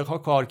روی قایق‌ها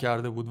کار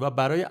کرده بود و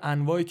برای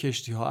انواع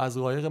کشتی‌ها از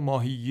قایق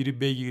ماهیگیری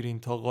بگیرین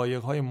تا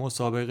قایق‌های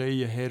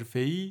مسابقه‌ای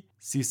حرفه‌ای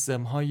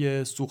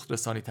سیستم‌های سوخت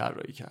رسانی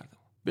طراحی کرده.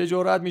 به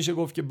جرئت میشه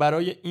گفت که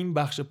برای این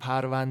بخش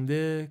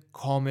پرونده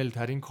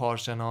کاملترین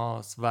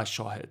کارشناس و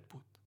شاهد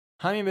بود.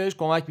 همین بهش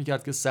کمک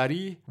میکرد که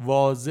سریع،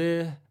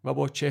 واضح و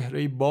با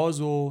چهره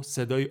باز و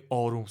صدای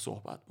آروم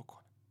صحبت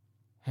بکنه.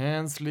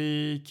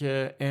 هنسلی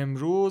که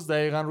امروز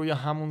دقیقاً روی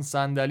همون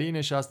صندلی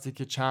نشسته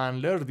که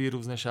چندلر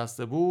دیروز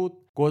نشسته بود،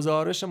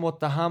 گزارش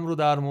متهم رو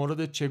در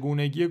مورد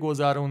چگونگی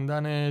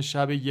گذراندن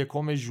شب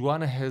 1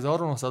 ژوئن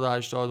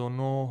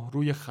 1989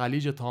 روی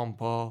خلیج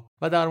تامپا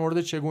و در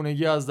مورد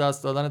چگونگی از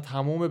دست دادن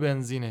تمام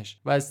بنزینش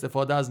و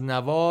استفاده از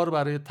نوار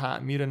برای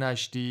تعمیر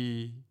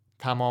نشتی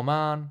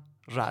تماماً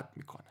رد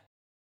میکنه.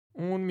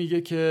 اون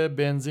میگه که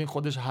بنزین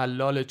خودش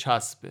حلال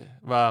چسبه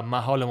و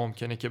محال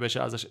ممکنه که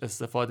بشه ازش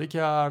استفاده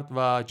کرد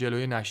و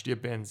جلوی نشتی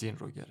بنزین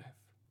رو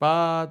گرفت.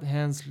 بعد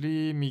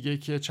هنسلی میگه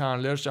که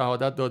چندلر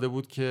شهادت داده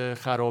بود که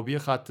خرابی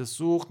خط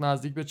سوخت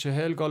نزدیک به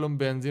 40 گالون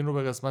بنزین رو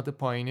به قسمت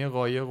پایینی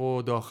قایق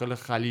و داخل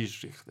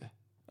خلیج ریخته.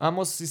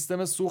 اما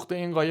سیستم سوخت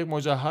این قایق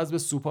مجهز به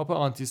سوپاپ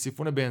آنتی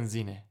سیفون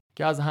بنزینه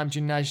که از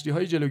همچین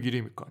نشتی‌های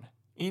جلوگیری میکنه.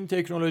 این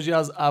تکنولوژی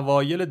از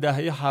اوایل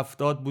دهه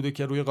 70 بوده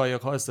که روی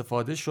قایق‌ها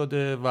استفاده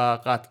شده و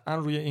قطعاً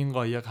روی این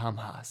قایق هم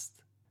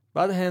هست.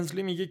 بعد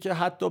هنسلی میگه که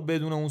حتی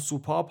بدون اون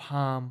سوپاپ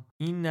هم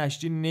این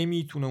نشتی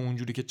نمیتونه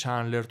اونجوری که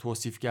چندلر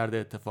توصیف کرده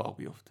اتفاق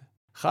بیفته.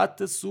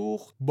 خط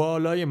سوخت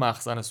بالای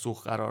مخزن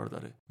سوخت قرار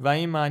داره و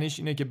این معنیش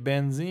اینه که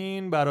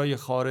بنزین برای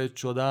خارج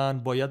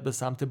شدن باید به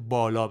سمت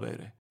بالا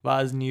بره و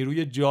از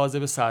نیروی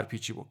جاذبه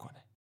سرپیچی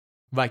بکنه.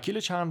 وکیل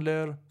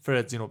چندلر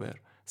فرد زینوبر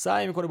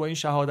سعی میکنه با این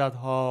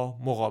شهادت‌ها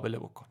مقابله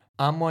بکنه،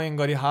 اما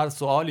انگاری هر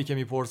سوالی که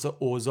میپرسه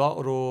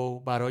اوضاع رو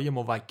برای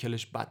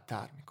موکلش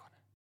بدتر میکنه.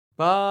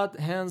 بعد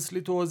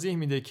هنسلی توضیح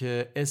میده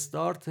که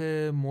استارت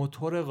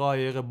موتور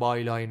قایق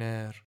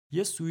بایلاینر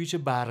یه سویچ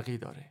برقی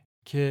داره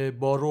که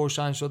با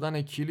روشن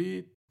شدن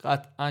کلید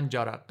قطعاً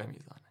جرقه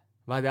میزنه.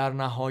 و در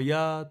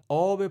نهایت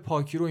آب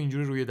پاکی رو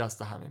اینجوری روی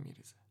دست همه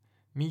میریزه.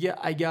 میگه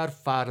اگر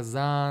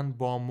فرضاً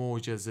با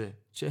معجزه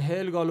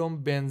 40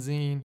 گالون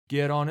بنزین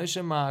گرانش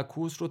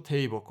معکوس رو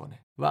طی بکنه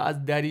و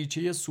از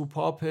دریچه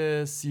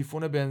سوپاپ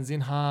سیفون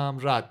بنزین هم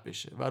رد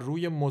بشه و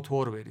روی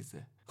موتور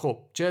بریزه، خب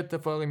چه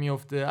اتفاقی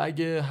میفته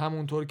اگه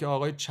همونطور که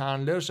آقای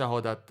چندلر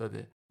شهادت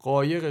داده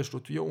قایقش رو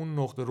توی اون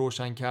نقطه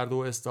روشن کرده و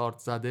استارت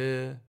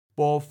زده؟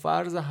 با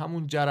فرض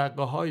همون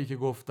جرقه هایی که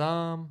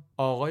گفتم،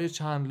 آقای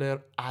چندلر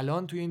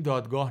الان توی این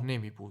دادگاه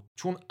نمی بود،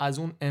 چون از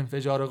اون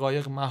انفجار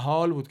قایق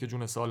محال بود که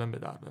جون سالم به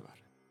در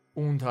ببره.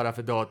 اون طرف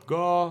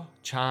دادگاه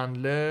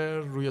چندلر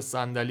روی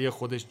صندلی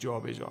خودش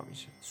جابجا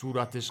میشه،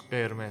 صورتش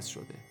قرمز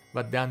شده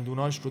و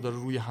دندوناش رو داره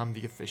روی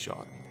همدیگه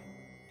فشار میده.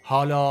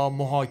 حالا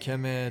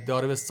محاکمه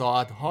داره به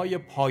ساعتهای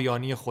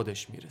پایانی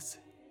خودش میرسه.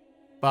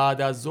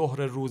 بعد از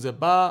ظهر روز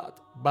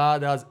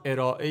بعد از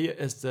ارائه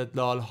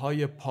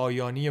استدلال‌های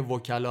پایانی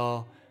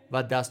وکلا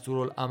و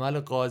دستورالعمل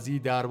قاضی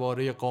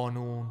درباره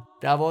قانون،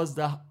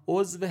 12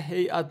 عضو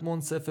هیئت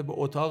منصفه به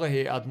اتاق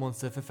هیئت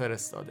منصفه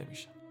فرستاده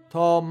میشن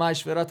تا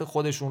مشورت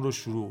خودشون رو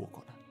شروع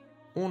بکنن.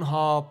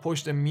 اونها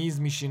پشت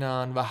میز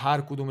میشینن و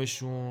هر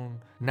کدومشون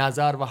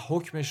نظر و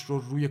حکمش رو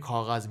روی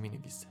کاغذ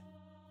مینویسه.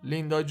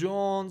 لیندا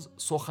جونز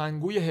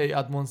سخنگوی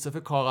هیئت منصفه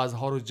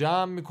کاغذها رو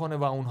جمع میکنه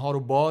و اونها رو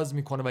باز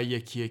میکنه و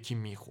یکی یکی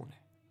میخونه.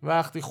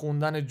 وقتی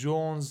خوندن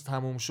جونز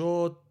تموم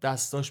شد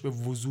دستاش به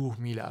وضوح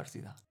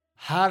میلرزیدن.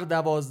 هر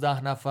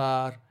 12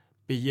 نفر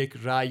به یک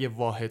رأی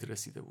واحد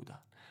رسیده بودن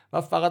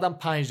و فقط هم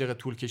 5 دقیقه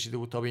طول کشیده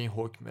بود تا به این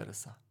حکم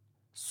برسن.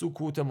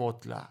 سکوت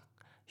مطلق.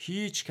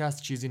 هیچ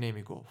کس چیزی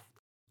نمیگفت.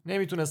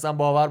 نمیتونستن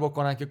باور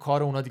بکنن که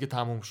کار اونا دیگه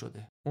تموم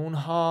شده.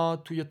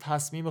 اونها توی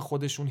تصمیم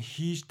خودشون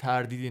هیچ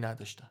تردیدی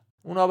نداشتن.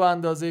 اونا به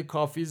اندازه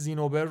کافی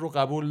زینوبر رو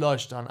قبول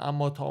داشتن،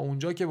 اما تا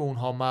اونجا که به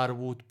اونها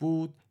مربوط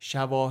بود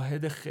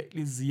شواهد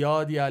خیلی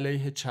زیادی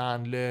علیه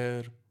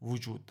چندلر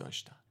وجود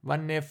داشتن و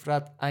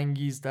نفرت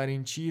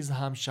انگیزترین چیز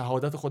هم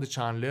شهادت خود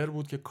چندلر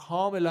بود که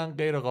کاملا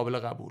غیر قابل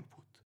قبول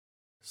بود.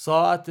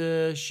 ساعت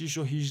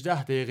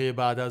 6:18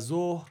 بعد از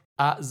ظهر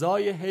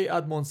اعضای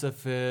هیئت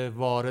منصفه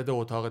وارد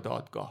اتاق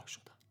دادگاه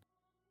شدند.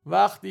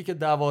 وقتی که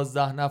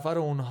 12 نفر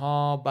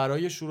اونها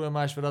برای شروع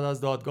مشورت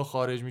از دادگاه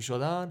خارج می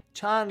شدن،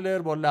 چندلر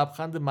با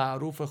لبخند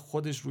معروف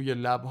خودش روی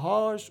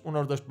لبهاش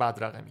اونا رو داشت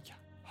بدرقه می کرد.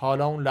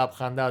 حالا اون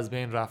لبخنده از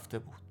بین رفته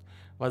بود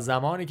و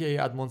زمانی که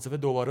هیئت منصفه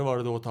دوباره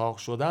وارد اتاق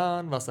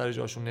شدن و سر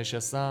جاشون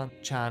نشستن،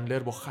 چندلر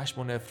با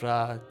خشم و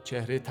نفرت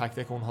چهره تک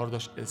تک اونها رو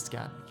داشت اسکن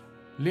می کرد.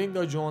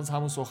 لیندا جونز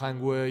همون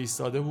سخنگو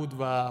ایستاده بود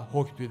و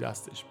حکم توی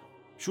دستش بود.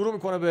 شروع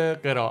میکنه به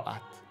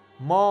قرائت.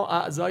 ما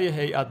اعضای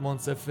هیئت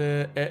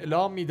منصفه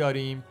اعلام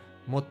می‌داریم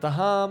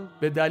متهم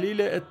به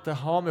دلیل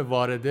اتهام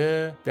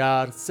وارده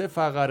در 3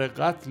 فقر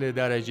قتل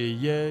درجه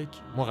 1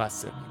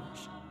 مقصر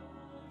می‌باشد.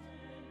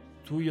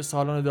 توی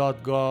سالن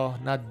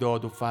دادگاه نه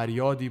داد و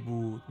فریادی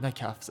بود نه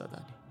کف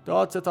زدنی.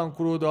 دادستان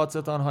کرو و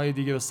دادستان‌های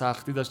دیگه به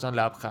سختی داشتن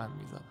لبخند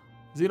می‌زدن.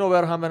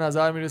 زینوبر هم به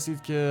نظر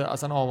می‌رسید که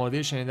اصلا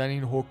آماده شنیدن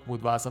این حکم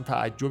بود و اصلا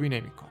تعجبی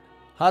نمی‌کنه.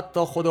 حتی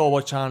خود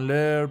آبا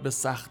چندلر به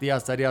سختی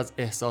اثری از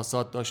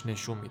احساسات داشت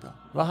نشون میداد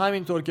و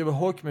همینطور که به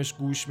حکمش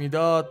گوش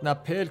میداد نه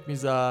پلک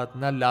میزد،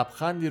 نه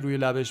لبخندی روی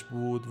لبش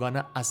بود و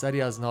نه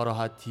اثری از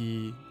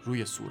ناراحتی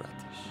روی صورتش.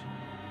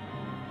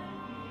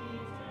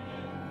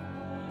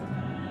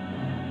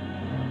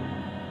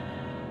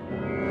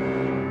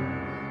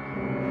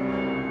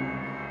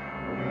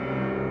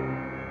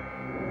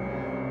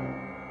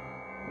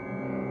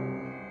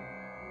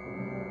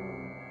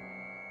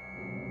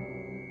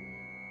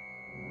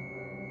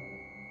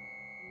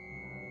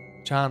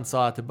 چند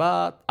ساعت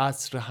بعد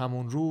عصر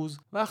همون روز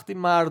وقتی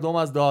مردم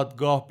از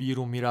دادگاه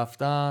بیرون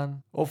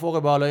میرفتن، افق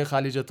بالای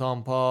خلیج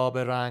تامپا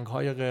به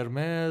رنگ‌های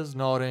قرمز،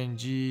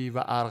 نارنجی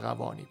و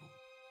ارغوانی بود.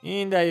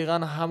 این دقیقاً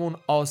همون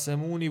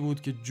آسمونی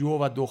بود که جو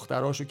و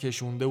دختراشو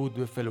کشونده بود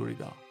به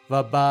فلوریدا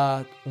و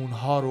بعد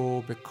اونها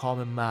رو به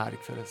کام مرگ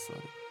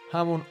فرستاده.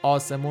 همون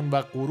آسمون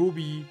و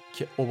غروبی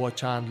که اوبا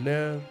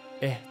چندلر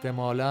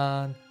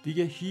احتمالاً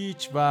دیگه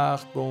هیچ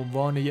وقت به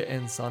عنوان یه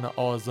انسان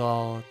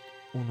آزاد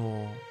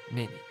اونو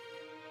نمی‌بینه.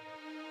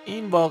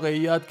 این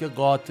واقعیت که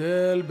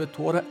قاتل به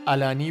طور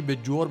علنی به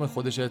جرم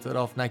خودش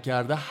اعتراف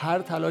نکرده هر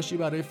تلاشی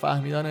برای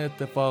فهمیدن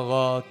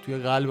اتفاقات توی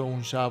قلب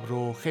اون شب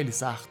رو خیلی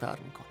سخت‌تر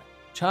میکنه.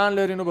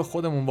 چندلر اینو به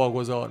خودمون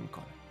واگذار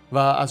میکنه و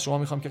از شما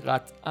میخوام که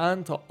قطعاً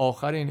تا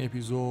آخر این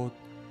اپیزود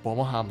با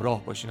ما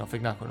همراه باشین.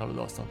 فکر نکنین حالا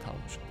داستان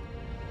تموم شد.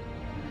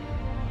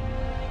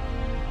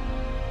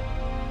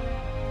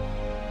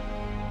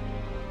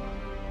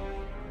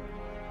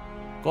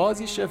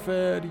 قاضی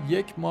شفر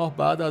 1 ماه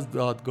بعد از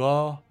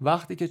دادگاه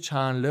وقتی که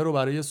چندلر رو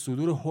برای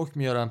صدور حکم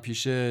میارن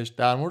پیشش،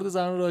 در مورد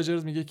زنان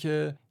راجرز میگه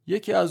که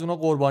یکی از اونا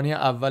قربانی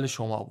اول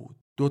شما بود.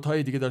 2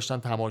 تای دیگه داشتن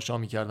تماشا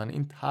میکردن.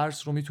 این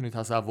ترس رو میتونی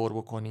تصور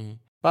بکنی؟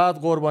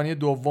 بعد قربانی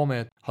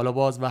دومت، حالا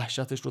باز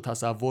وحشتش رو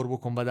تصور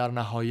بکن و در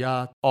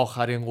نهایت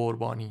آخرین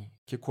قربانی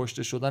که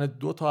کشته شدن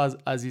 2 تا از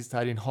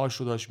عزیزترین هاش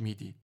رو داشت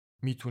میدید.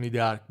 میتونی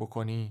درک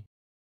بکنی؟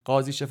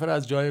 قاضی شفر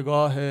از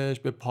جایگاهش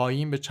به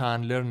پایین به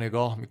چندلر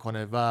نگاه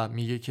میکنه و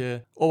میگه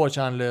که اوبا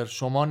چندلر،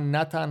 شما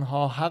نه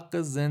تنها حق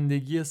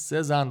زندگی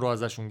 3 زن رو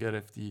ازشون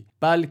گرفتی،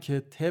 بلکه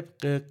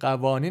طبق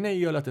قوانین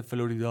ایالت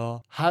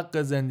فلوریدا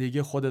حق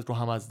زندگی خودت رو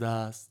هم از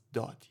دست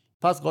دادی.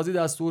 پس قاضی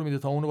دستور میده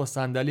تا اونو با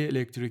صندلی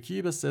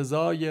الکتریکی به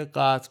سزای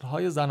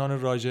قتل‌های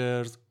زنان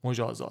راجرز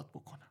مجازات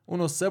بکنه.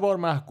 اونو 3 بار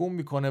محکوم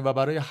میکنه و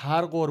برای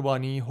هر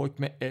قربانی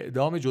حکم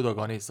اعدام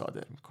جداگانه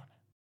صادر میکنه.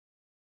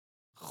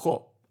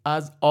 خب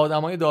از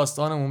آدمای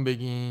داستانمون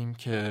بگیم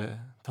که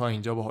تا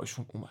اینجا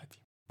باهاشون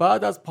اومدیم.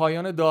 بعد از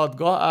پایان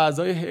دادگاه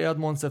اعضای هیئت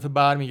منصفه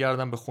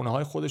برمیگردن به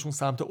خونه‌های خودشون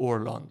سمت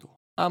اورلاندو.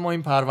 اما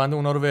این پرونده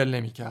اونا رو ول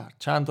نمی‌کرد.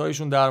 چند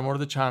تایشون در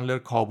مورد چندلر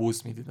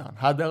کابوس می‌دیدن.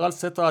 حداقل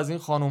 3 تا از این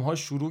خانم‌ها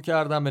شروع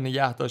کردن به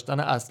نگه داشتن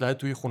اسلحه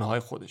توی خونه‌های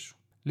خودشون.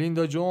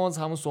 لیندا جونز،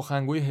 همون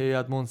سخنگوی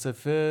هیئت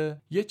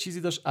منصفه، یه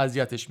چیزی داشت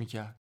اذیتش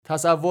می‌کرد.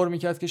 تصور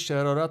میکرد که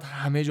شرارت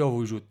همه جا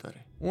وجود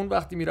داره. اون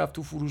وقتی میرفت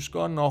تو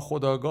فروشگاه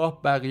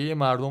ناخودآگاه بقیه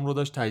مردم رو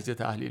داشت تجزیه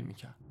تحلیل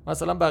میکرد.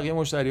 مثلا بقیه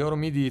مشتری‌ها رو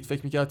میدید،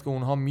 فکر میکرد که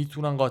اونها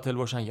میتونن قاتل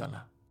باشن یا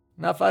نه.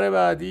 نفر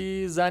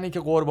بعدی زنی که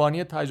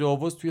قربانی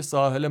تجاوز توی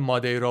ساحل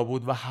مادیرا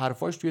بود و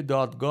حرفاش توی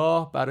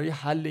دادگاه برای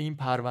حل این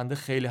پرونده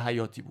خیلی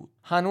حیاتی بود.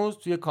 هنوز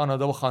توی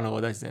کانادا با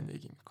خانواده‌اش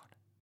زندگی میکنه.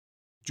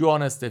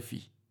 جوان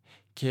استفی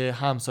که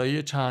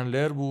همسایه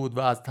چندلر بود و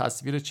از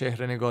تصویر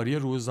چهره‌نگاری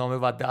روزنامه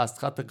و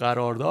دستخط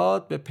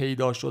قرارداد به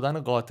پیدا شدن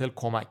قاتل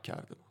کمک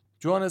کرده بود.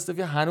 جوان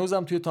استفی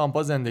هنوزم توی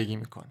تامپا زندگی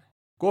میکنه.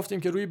 گفتیم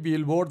که روی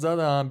بیلبورد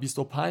زدم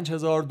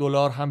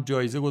 $25,000 هم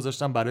جایزه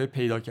گذاشتن برای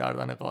پیدا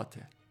کردن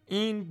قاتل.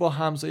 این با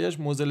همسایه‌اش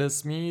موزل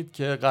اسمیت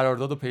که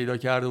قراردادو پیدا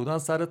کرده بودن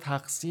سر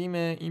تقسیم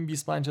این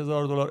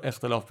 $25,000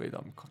 اختلاف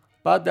پیدا میکنه.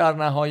 بعد در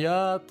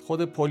نهایت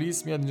خود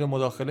پلیس میاد اینجا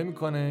مداخله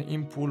میکنه،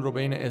 این پول رو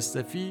بین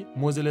استفی،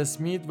 موزل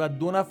اسمیت و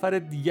 2 نفر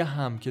دیگه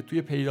هم که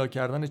توی پیدا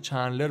کردن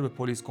چندلر به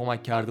پلیس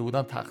کمک کرده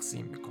بودن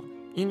تقسیم میکنه.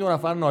 این 2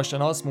 نفر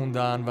ناشناس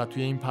موندن و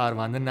توی این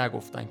پرونده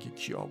نگفتن که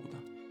کیا بودن.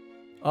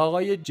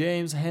 آقای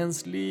جیمز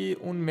هنسلی،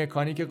 اون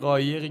مکانیک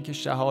قایقی که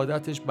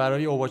شهادتش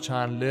برای اوبا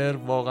چندلر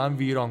واقعا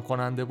ویران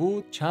کننده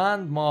بود،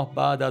 چند ماه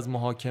بعد از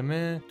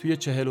محاکمه توی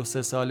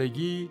 43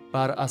 سالگی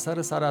بر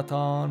اثر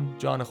سرطان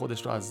جان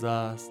خودش رو از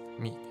دست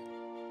میده.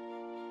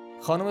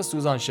 خانم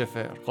سوزان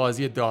شفر،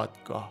 قاضی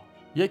دادگاه،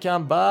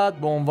 یکم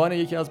بعد به عنوان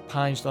یکی از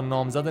 5 تا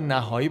نامزد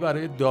نهایی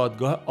برای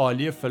دادگاه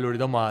عالی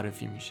فلوریدا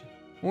معرفی میشه.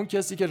 اون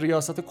کسی که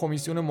ریاست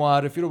کمیسیون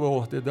معرفی رو به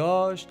عهده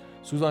داشت،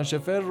 سوزان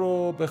شفر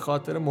رو به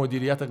خاطر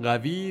مدیریت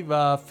قوی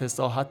و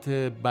فصاحت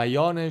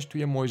بیانش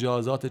توی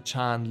مجازات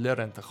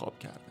چندلر انتخاب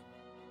کرده.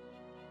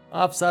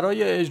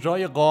 افسرهای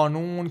اجرای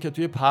قانون که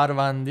توی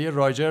پرونده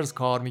راجرز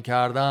کار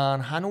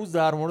میکردن هنوز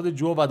در مورد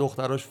جو و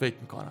دختراش فکر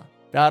میکنن.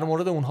 در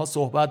مورد اونها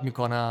صحبت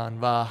میکنن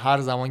و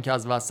هر زمان که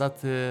از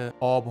وسط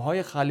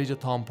آبهای خلیج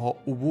تامپا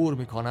عبور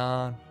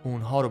میکنن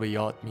اونها رو به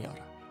یاد میارن.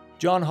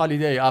 جان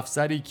هالیدی،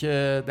 افسری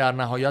که در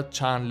نهایت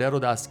چندلر رو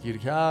دستگیر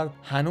کرد،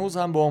 هنوز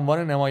هم به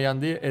عنوان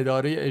نماینده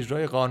اداره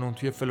اجرای قانون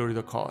توی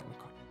فلوریدا کار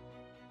میکنه.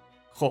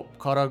 خب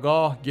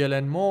کاراگاه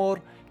گلن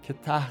مور که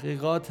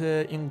تحقیقات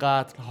این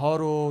قتل ها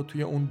رو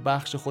توی اون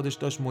بخش خودش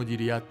داشت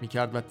مدیریت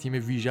میکرد و تیم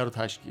ویژه رو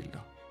تشکیل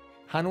داد.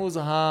 هنوز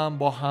هم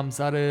با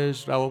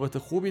همسرش روابط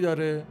خوبی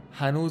داره،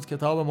 هنوز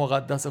کتاب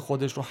مقدس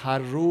خودش رو هر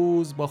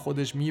روز با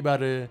خودش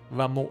میبره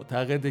و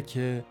معتقده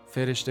که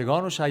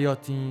فرشتگان و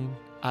شیاطین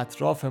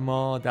اطراف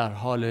ما در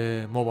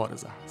حال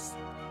مبارزه هست.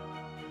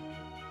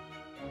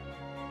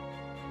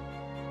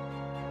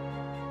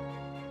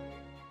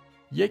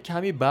 یک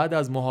کمی بعد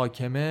از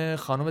محاکمه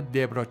خانم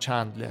دبرا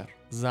چندلر،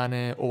 زن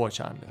اوبا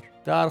چندلر،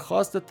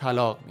 درخواست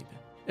طلاق میده.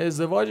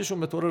 ازدواجشون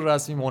به طور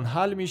رسمی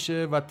منحل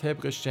میشه و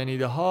طبق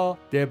شنیده ها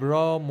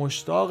دبرا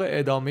مشتاق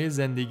ادامه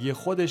زندگی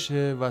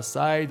خودشه و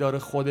سعی داره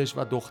خودش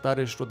و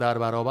دخترش رو در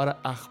برابر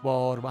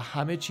اخبار و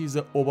همه چیز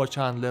اوبا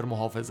چندلر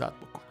محافظت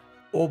بکنه.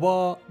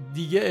 اوبا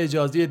دیگه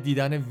اجازه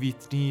دیدن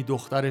ویتنی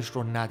دخترش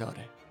رو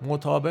نداره.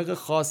 مطابق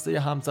خواسته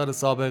همسر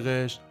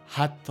سابقش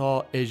حتی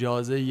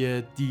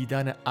اجازه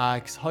دیدن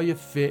عکس‌های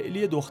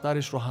فعلی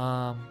دخترش رو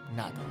هم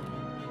نداره.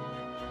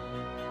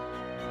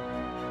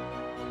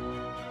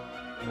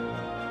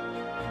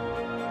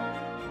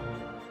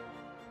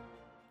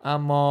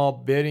 اما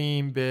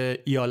بریم به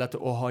ایالت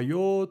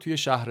اوهایو توی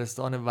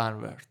شهرستان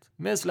ونورد.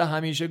 مثل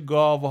همیشه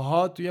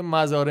گاوها توی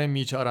مزارع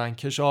میچارن.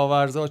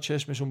 کشاورزا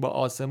چشمشون به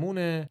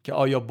آسمونه که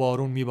آیا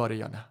بارون میباره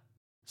یا نه.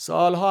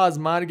 سالها از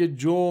مرگ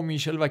جو،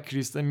 میشل و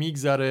کریسته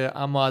میگذره،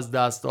 اما از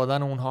دست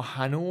دادن اونها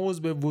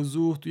هنوز به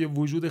وضوح توی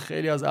وجود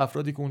خیلی از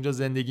افرادی که اونجا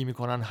زندگی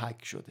میکنن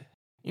حک شده.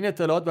 این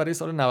اطلاعات برای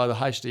سال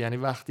 98، یعنی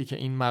وقتی که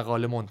این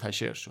مقاله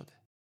منتشر شده.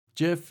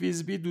 جف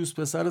فیزبی، دوست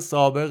پسر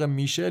سابق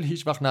میشل،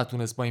 هیچ وقت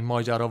نتونست با این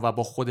ماجرا و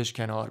با خودش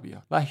کنار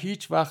بیاد و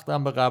هیچ وقت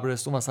هم به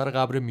قبرستون و سر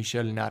قبر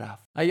میشل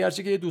نرفت.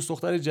 اگرچه که یه دوست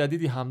دختر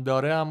جدیدی هم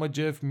داره، اما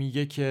جف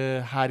میگه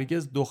که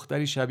هرگز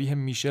دختری شبیه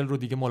میشل رو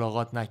دیگه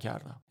ملاقات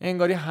نکردم.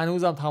 انگاری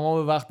هنوزم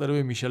تمام وقت داره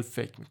به میشل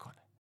فکر میکنه.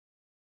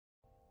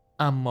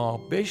 اما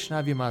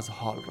بشنویم از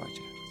هال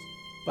راجرز.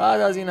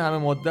 بعد از این همه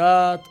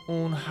مدت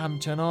اون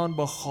همچنان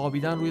با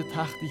خوابیدن روی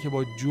تختی که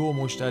با جو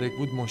مشترک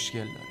بود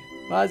مشکل داره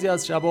بعضی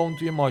از شبا اون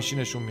توی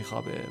ماشینشون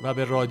میخوابه و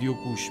به رادیو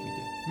گوش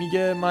میده.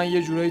 میگه من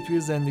یه جورایی توی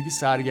زندگی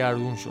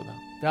سرگردون شدم،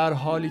 در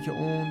حالی که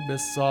اون به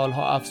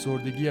سالها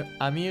افسردگی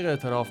عمیق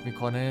اعتراف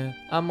میکنه،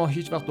 اما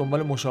هیچ وقت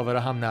دنبال مشاوره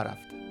هم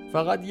نرفته.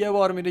 فقط یه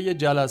بار میره یه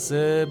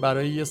جلسه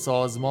برای یه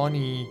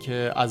سازمانی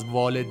که از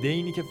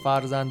والدینی که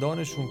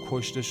فرزندانشون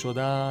کشته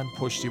شدن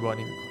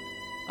پشتیبانی میکنه.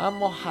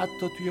 اما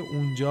حتی توی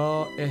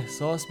اونجا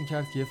احساس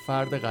میکرد که یه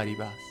فرد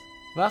غریبه است.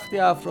 وقتی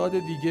افراد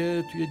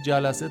دیگه توی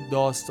جلسه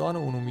داستان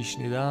اونو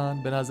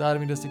میشنیدن، به نظر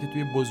میرسه که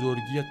توی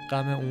بزرگی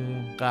غم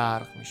اون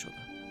غرق میشدن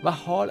و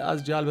حال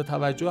از جلب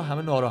توجه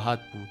همه ناراحت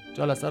بود.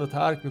 جلسه رو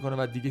ترک میکنه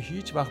و دیگه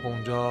هیچ وقت به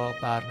اونجا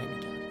بر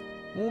نمیگرده.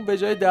 اون به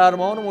جای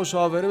درمان و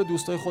مشاوره به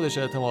دوستای خودش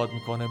اعتماد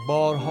میکنه.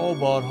 بارها و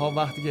بارها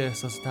وقتی که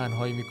احساس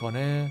تنهایی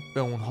میکنه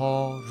به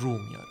اونها رو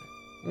میاره.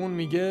 اون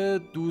میگه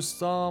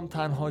دوستام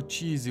تنها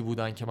چیزی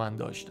بودن که من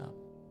داشتم.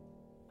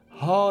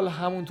 حال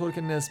همونطور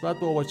که نسبت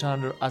به بابا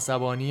چندلر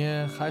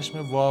عصبانیه،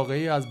 خشم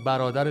واقعی از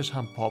برادرش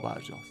هم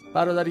پابرجاست.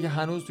 برادری که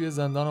هنوز توی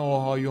زندان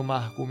اوهایو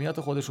محکومیت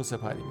خودش رو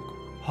سپری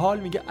میکنه. حال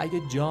میگه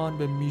اگه جان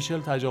به میشل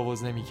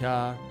تجاوز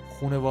نمیکرد،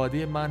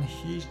 خانواده من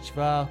هیچ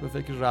وقت به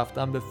فکر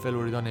رفتن به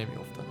فلوریدا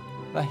نمیافتادن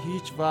و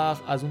هیچ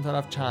وقت از اون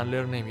طرف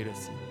چندلر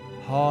نمیرسید.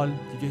 حال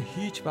دیگه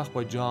هیچ وقت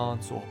با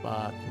جان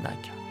صحبت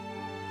نکرد.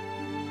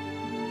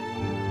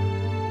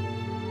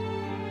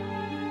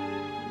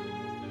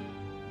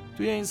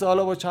 توی این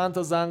سالا با چند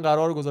تا زن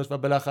قرار گذاشت و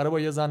بالاخره با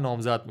یه زن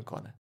نامزد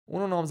میکنه.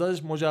 اون و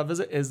نامزدش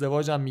مجوز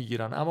ازدواج هم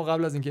میگیرن، اما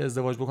قبل از اینکه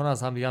ازدواج بکنن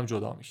از هم دیگه هم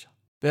جدا میشن.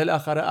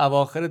 بالاخره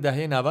اواخر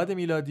دهه 90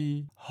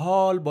 میلادی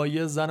حال با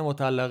یه زن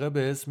مطلقه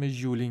به اسم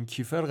ژولین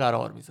کیفر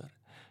قرار میذاره.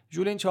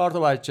 ژولین 4 تا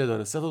بچه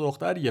داره، 3 تا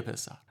دختر، 1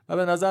 پسر و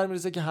به نظر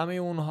میرسه که همه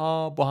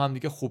اونها با هم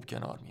دیگه خوب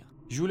کنار میان.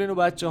 ژولین و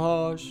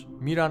بچه‌هاش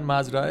میرن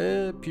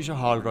مزرعه پیش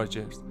هال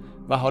راجرز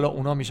و حالا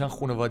اونا میشن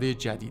خانواده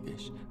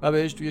جدیدش و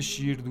بهش توی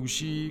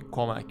شیردوشی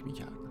کمک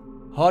میکردن.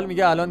 حال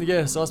میگه الان دیگه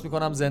احساس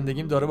میکنم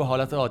زندگیم داره به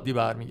حالت عادی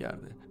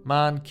برمیگرده.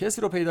 من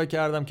کسی رو پیدا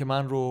کردم که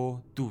من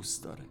رو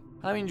دوست داره.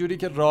 همینجوری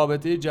که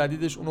رابطه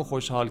جدیدش اونو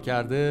خوشحال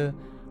کرده،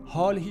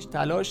 حال هیچ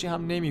تلاشی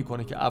هم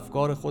نمیکنه که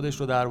افکار خودش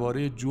رو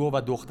درباره جو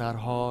و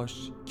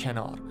دخترهاش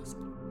کنار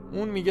بذاره.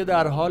 اون میگه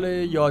در حال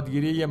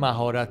یادگیری یه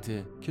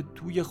مهارته که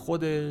توی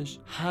خودش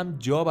هم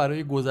جا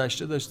برای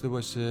گذشته داشته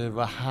باشه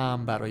و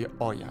هم برای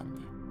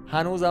آینده.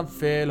 هنوزم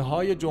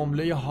فعل‌های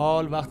جمله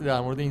حال وقتی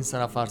در مورد این 3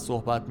 نفر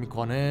صحبت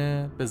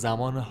میکنه به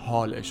زمان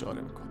حال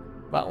اشاره میکنه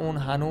و اون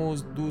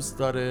هنوز دوست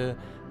داره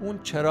اون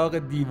چراغ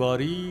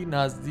دیواری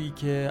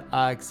نزدیک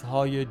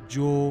عکس‌های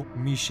جو،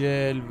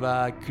 میشل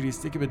و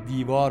کریستی که به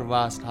دیوار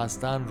وصل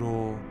هستن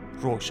رو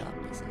روشن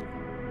بذاره.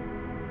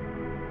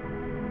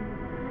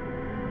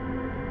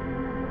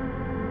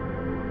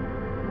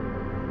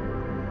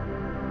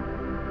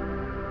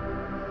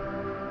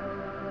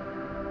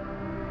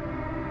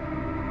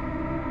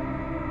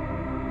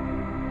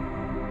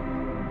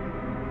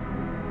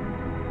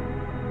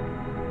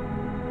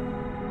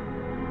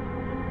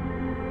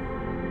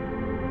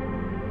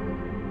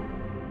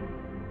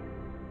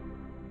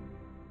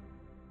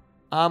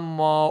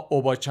 اما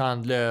اوبا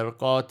چندلر،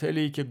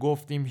 قاتلی که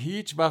گفتیم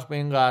هیچ وقت به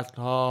این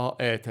قتل‌ها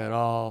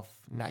اعتراف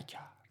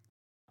نکرد.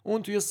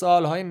 اون توی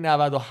سالهای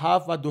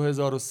 97 و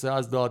 2003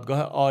 از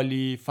دادگاه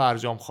عالی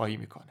فرجام خواهی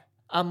میکنه،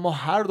 اما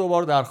هر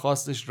دوبار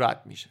درخواستش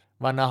رد میشه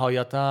و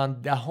نهایتاً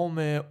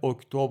 10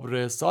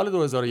 اکتبر سال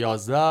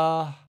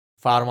 2011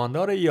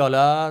 فرماندار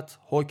ایالت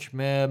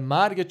حکم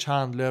مرگ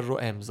چندلر رو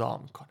امضا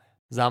میکنه.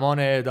 زمان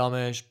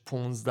اعدامش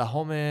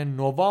 15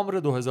 نوامبر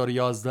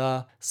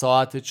 2011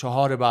 ساعت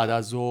 4 بعد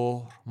از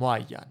ظهر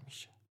معین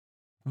میشه.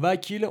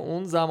 وکیل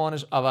اون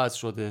زمانش عوض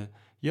شده،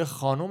 یه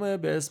خانم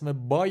به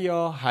اسم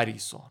بایا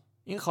هریسون.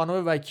 این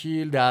خانم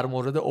وکیل در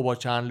مورد اوبا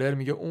چندلر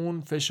میگه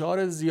اون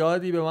فشار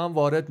زیادی به من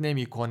وارد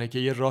نمیکنه که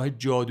یه راه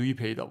جادویی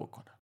پیدا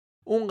بکنم.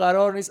 اون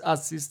قرار نیست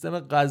از سیستم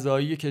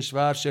قضایی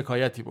کشور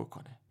شکایتی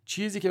بکنه.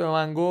 چیزی که به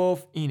من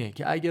گفت اینه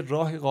که اگه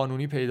راه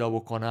قانونی پیدا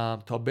بکنم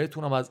تا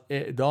بتونم از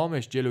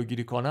اعدامش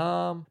جلوگیری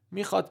کنم،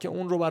 میخواد که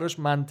اون رو براش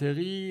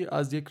منطقی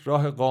از یک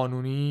راه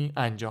قانونی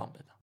انجام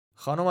بدم.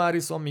 خانم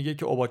هریسون میگه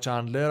که اوبا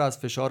چندلر از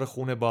فشار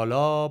خون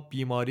بالا،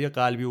 بیماری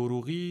قلبی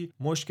عروقی،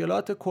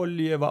 مشکلات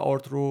کلیه و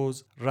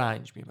آرتروز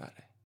رنج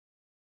میبره.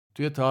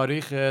 توی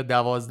تاریخ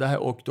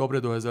 12 اکتبر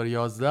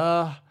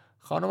 2011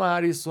 خانم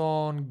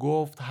هریسون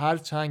گفت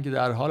هرچند که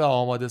در حال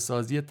آماده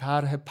سازی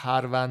طرح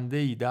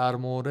پرونده‌ای در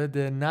مورد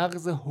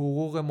نقض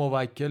حقوق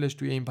موکلش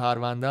توی این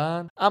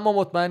پرونده‌اند، اما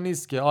مطمئن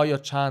نیست که آیا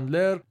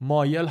چندلر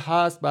مایل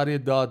هست برای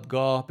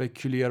دادگاه به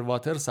کلیر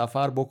واتر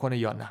سفر بکنه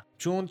یا نه،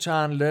 چون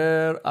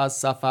چندلر از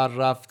سفر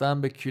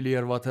رفتن به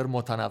کلیر واتر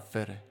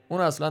متنفره.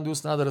 اون اصلا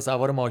دوست نداره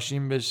سوار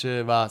ماشین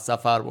بشه و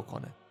سفر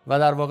بکنه و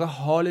در واقع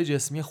حال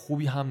جسمی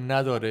خوبی هم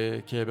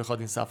نداره که بخواد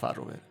این سفر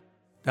رو بره.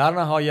 در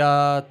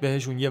نهایت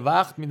بهشون یه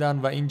وقت میدن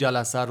و این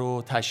جلسه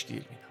رو تشکیل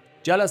میدن.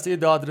 جلسه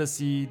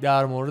دادرسی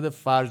در مورد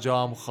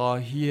فرجام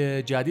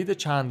خواهی جدید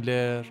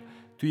چندلر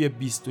توی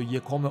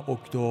 21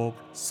 اکتبر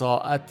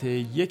ساعت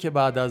 1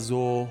 بعد از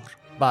ظهر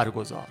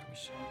برگزار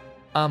میشه.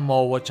 اما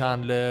اوبا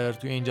چندلر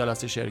توی این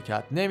جلسه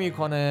شرکت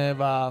نمیکنه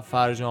و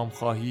فرجام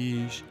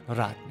خواهیش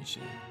رد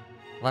میشه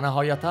و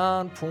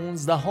نهایتاً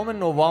 15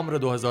 نوامبر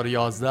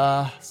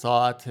 2011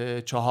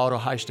 ساعت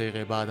 4:08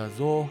 بعد از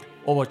ظهر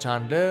اوبا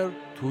چندلر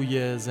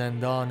توی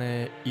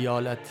زندان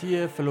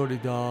ایالتی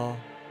فلوریدا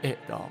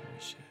اعدام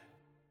میشه.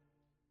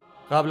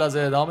 قبل از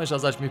اعدامش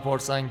ازش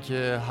میپرسن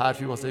که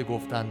حرفی واسه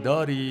گفتن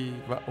داری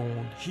و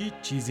اون هیچ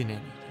چیزی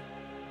نمیگه،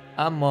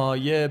 اما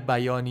یه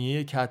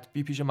بیانیه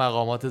کتبی پیش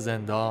مقامات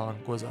زندان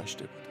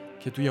گذاشته بود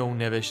که توی اون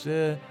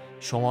نوشته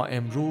شما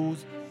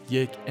امروز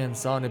یک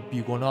انسان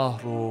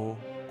بیگناه رو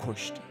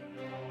کشتی.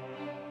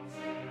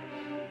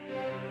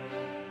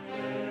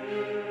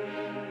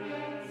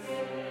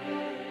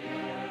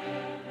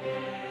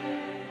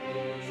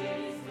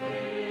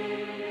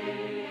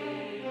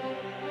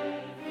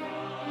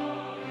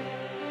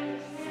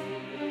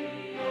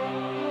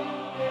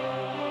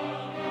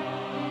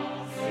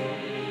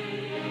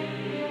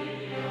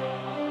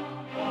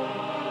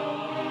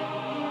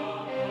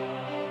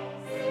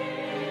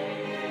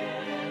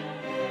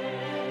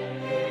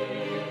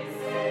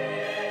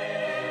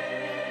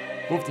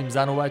 گفتیم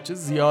زن و بچه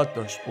زیاد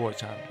داشت اوبا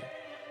چندلر.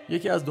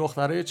 یکی از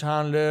دخترای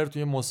چندلر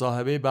توی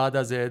مصاحبه بعد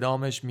از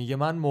اعدامش میگه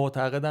من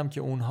معتقدم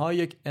که اونها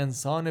یک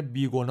انسان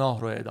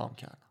بیگناه رو اعدام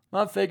کردن.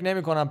 من فکر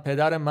نمی کنم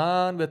پدر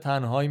من به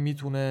تنهایی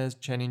میتونست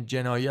چنین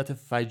جنایت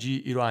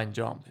فجیعی رو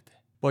انجام بده.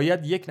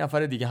 باید یک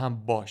نفر دیگه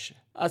هم باشه.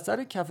 از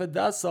سر کف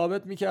دست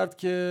ثابت میکرد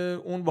که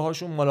اون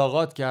باهاشون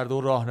ملاقات کرده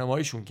و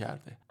راهنماییشون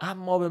کرده،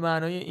 اما به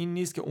معنای این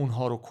نیست که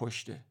اونها رو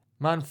کشته.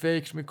 من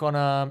فکر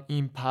میکنم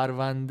این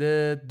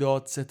پرونده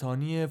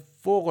دادستانی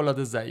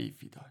فوق‌العاده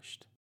ضعیفی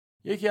داشت.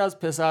 یکی از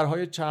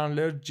پسرهای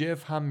چندلر،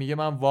 جف، هم میگه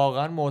من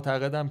واقعا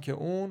معتقدم که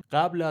اون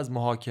قبل از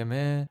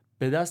محاکمه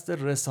به دست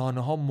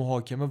رسانه‌ها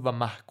محاکمه و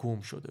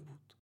محکوم شده بود.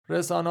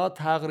 رسانه‌ها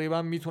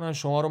تقریبا میتونن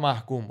شما رو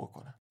محکوم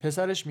بکنن.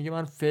 پسرش میگه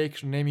من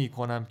فکر نمی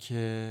کنم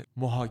که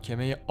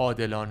محاکمه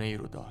عادلانه‌ای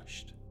رو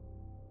داشت.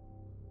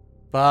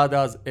 بعد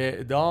از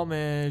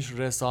اعدامش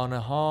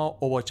رسانه‌ها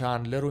اوبا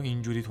چندلر رو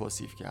اینجوری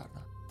توصیف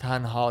کردن: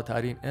 تنها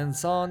ترین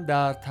انسان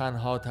در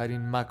تنها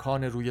ترین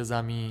مکان روی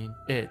زمین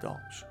اعدام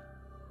شد.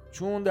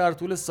 چون در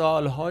طول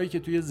سالهایی که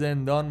توی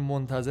زندان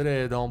منتظر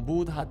اعدام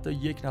بود حتی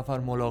یک نفر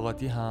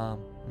ملاقاتی هم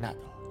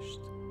نداشت.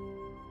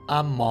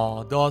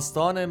 اما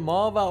داستان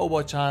ما و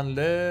اوبا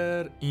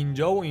چندلر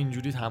اینجا و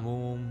اینجوری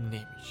تموم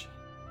نمیشه.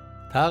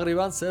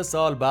 تقریبا 3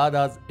 سال بعد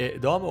از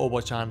اعدام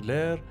اوبا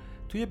چندلر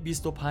توی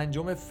 25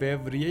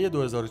 فوریه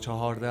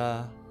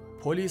 2014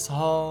 پلیس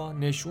ها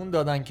نشون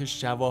دادن که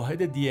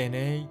شواهد دی ان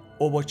ای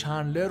اوبا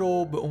چندلر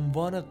رو به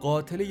عنوان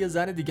قاتل یه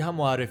زن دیگه هم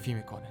معرفی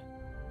میکنه.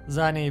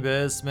 زنی به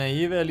اسم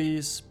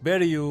ایولیس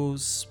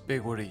بریوس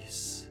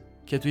بگوریس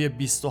که توی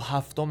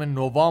 27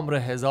 نوامبر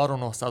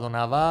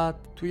 1990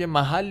 توی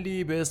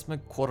محلی به اسم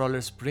کورال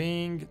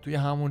اسپرینگ توی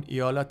همون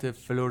ایالت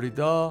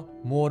فلوریدا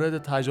مورد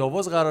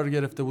تجاوز قرار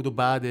گرفته بود و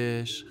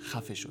بعدش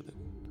خفه شده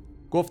بود.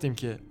 گفتیم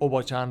که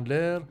اوبا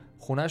چندلر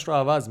خونش رو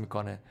عوض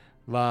میکنه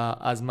و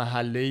از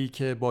محله‌ای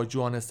که با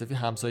جوان استفی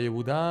همسایه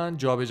بودن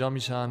جابجا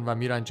میشن و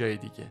میرن جای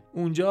دیگه.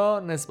 اونجا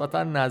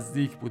نسبتا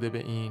نزدیک بوده به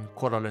این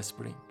کورال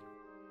اسپرینگ.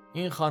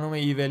 این خانم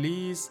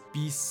ایولیس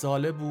 20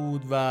 ساله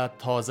بود و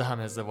تازه هم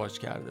ازدواج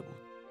کرده بود.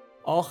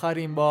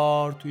 آخرین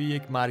بار توی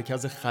یک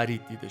مرکز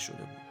خرید دیده شده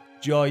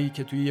بود، جایی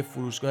که توی یه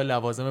فروشگاه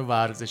لوازم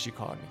ورزشی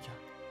کار میکرد.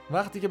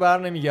 وقتی که بر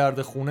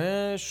نمیگرده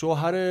خونه،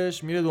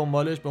 شوهرش میره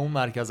دنبالش به اون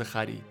مرکز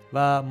خرید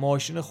و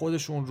ماشین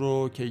خودشون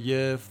رو که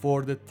یه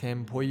فورد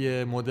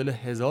تمپوی مدل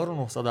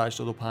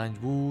 1985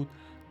 بود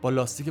با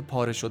لاستیک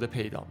پاره شده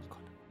پیدا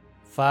میکنه.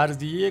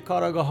 فرضیه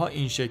کاراگاه‌ها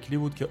این شکلی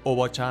بود که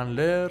اوبا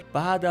چندلر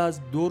بعد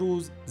از 2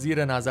 روز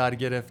زیر نظر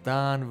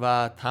گرفتن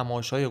و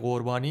تماشای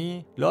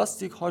قربانی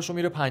لاستیک هاشو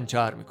میره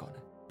پنچر میکنه.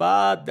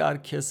 بعد در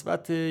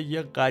کسوت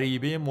یه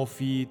غریبه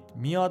مفید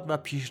میاد و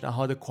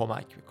پیشنهاد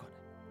کمک میکنه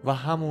و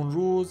همون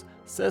روز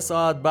 3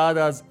 ساعت بعد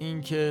از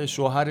اینکه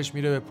شوهرش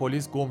میره به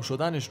پلیس گم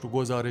شدنش رو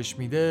گزارش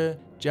میده،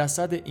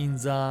 جسد این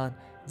زن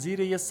زیر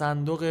یه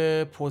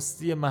صندوق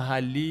پستی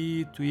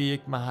محلی توی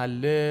یک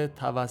محله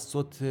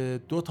توسط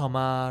 2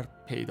 مرد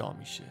پیدا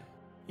میشه.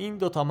 این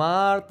 2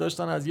 مرد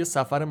داشتن از یه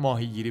سفر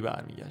ماهیگیری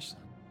برمیگشتن.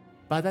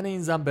 بدن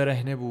این زن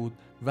برهنه بود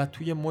و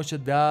توی مچ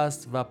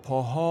دست و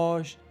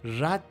پاهاش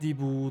ردی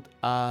بود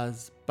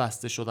از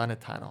بسته شدن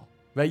طناب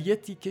و یه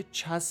تیکه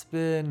چسب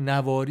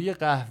نواری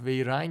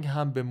قهوه‌ای رنگ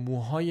هم به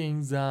موهای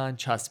این زن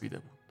چسبیده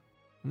بود.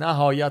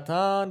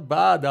 نهایتاً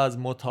بعد از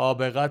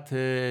مطابقت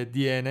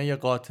دی ان ای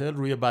قاتل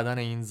روی بدن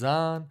این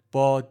زن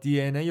با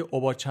دی ان ای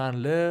اوبا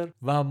چندلر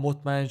و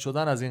مطمئن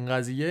شدن از این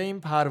قضیه، این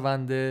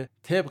پرونده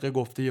طبق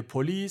گفته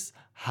پلیس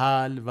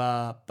حل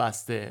و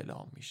بسته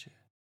اعلام میشه.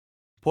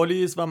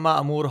 پلیس و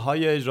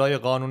مأمورهای اجرای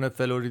قانون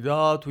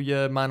فلوریدا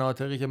توی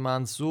مناطقی که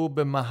منسوب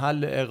به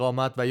محل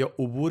اقامت و یا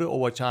عبور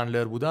اوبا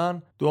چندلر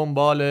بودن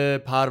دنبال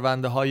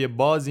پرونده‌های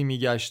بازی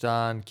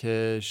میگشتن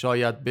که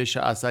شاید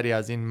بشه اثری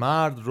از این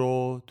مرد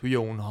رو توی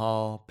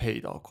اونها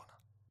پیدا کنن.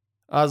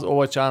 از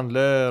اوبا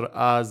چندلر،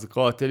 از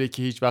قاتلی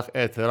که هیچ وقت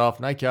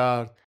اعتراف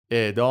نکرد،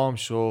 اعدام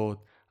شد،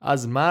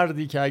 از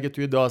مردی که اگه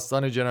توی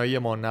داستان جنایی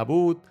ما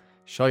نبود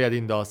شاید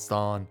این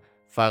داستان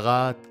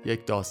فقط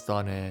یک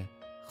داستان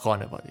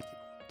خانوادگی بود.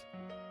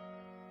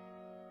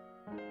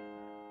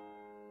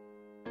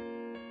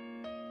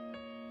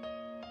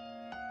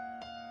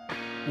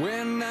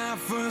 When I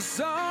first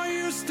saw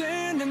you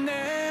standing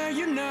there,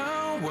 you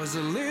know, was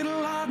a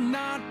little hard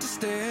not to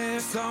stare.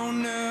 So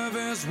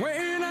nervous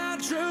when I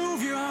drove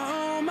you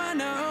home, I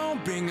know,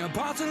 being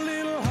apart's a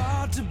little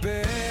hard to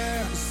bear.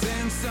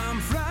 Send some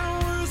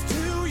flowers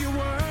to your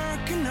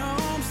working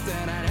homes,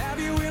 then I'd have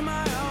you in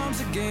my arms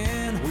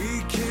again. We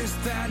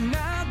kissed that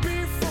night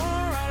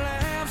before I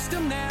left,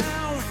 still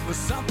now, it was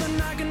something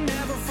I can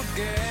never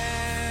forget.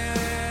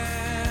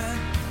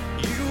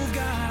 You've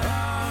got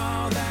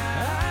all that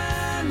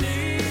I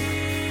need.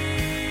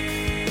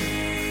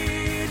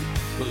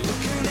 We're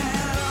looking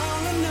at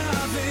all or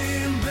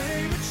nothing,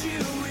 baby,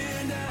 you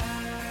and I.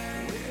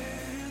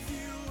 With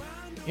you,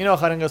 I این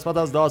آخرین قسمت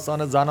از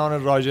داستان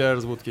زنان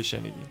راجرز بود که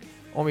شنیدیم.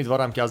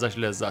 امیدوارم که ازش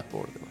لذت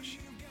برده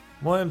باشید.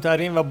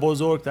 مهمترین و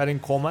بزرگترین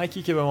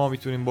کمکی که به ما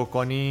میتونین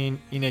بکنین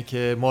اینه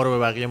که ما رو به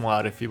بقیه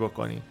معرفی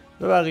بکنین.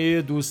 به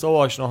بقیه دوستا و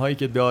آشناهایی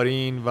که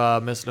دارین و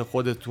مثل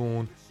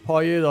خودتون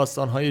پایه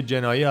داستانهای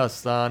جنایی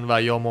هستن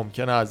و یا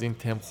ممکنه از این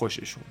تم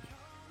خوششون بیاد.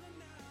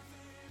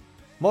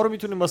 ما رو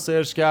میتونین با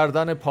سرچ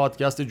کردن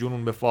پادکست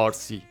جنون به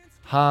فارسی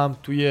هم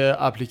توی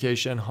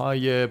اپلیکیشن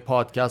های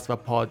پادکست و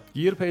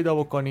پادگیر پیدا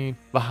بکنین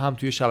و هم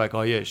توی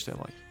شبکه‌های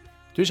اجتماعی.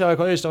 توی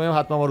شبکه‌های اجتماعی هم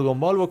حتما ما رو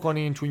دنبال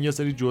بکنین، چون یه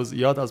سری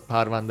جزئیات از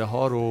پرونده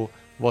ها رو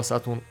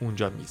واسهتون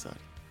اونجا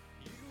میذاریم.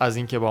 از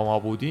اینکه با ما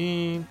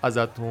بودین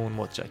ازتون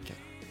متشکرم.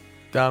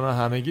 دم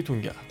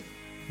همگیتون گرم.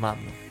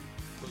 ممنون.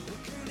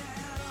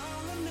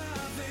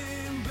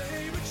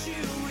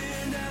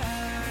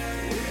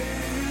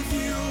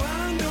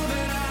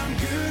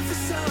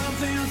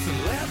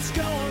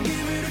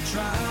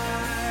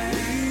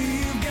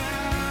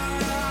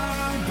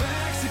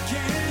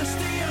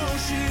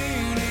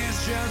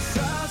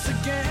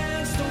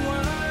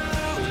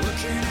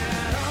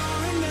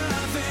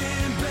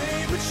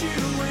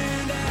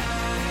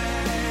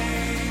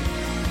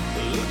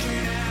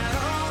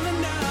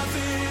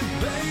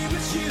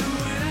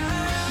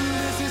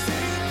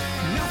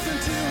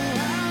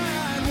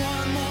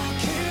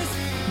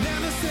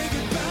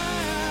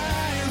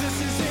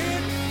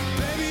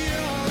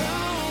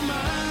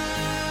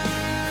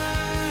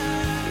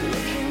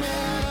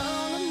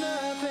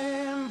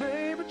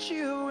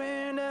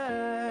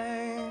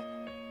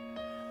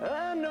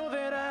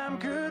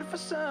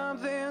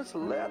 So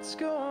let's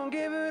go and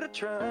give it a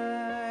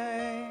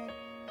try.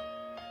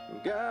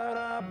 Got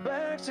our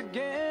backs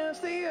against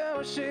the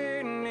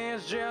ocean,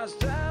 it's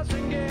just us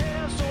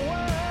against the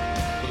world.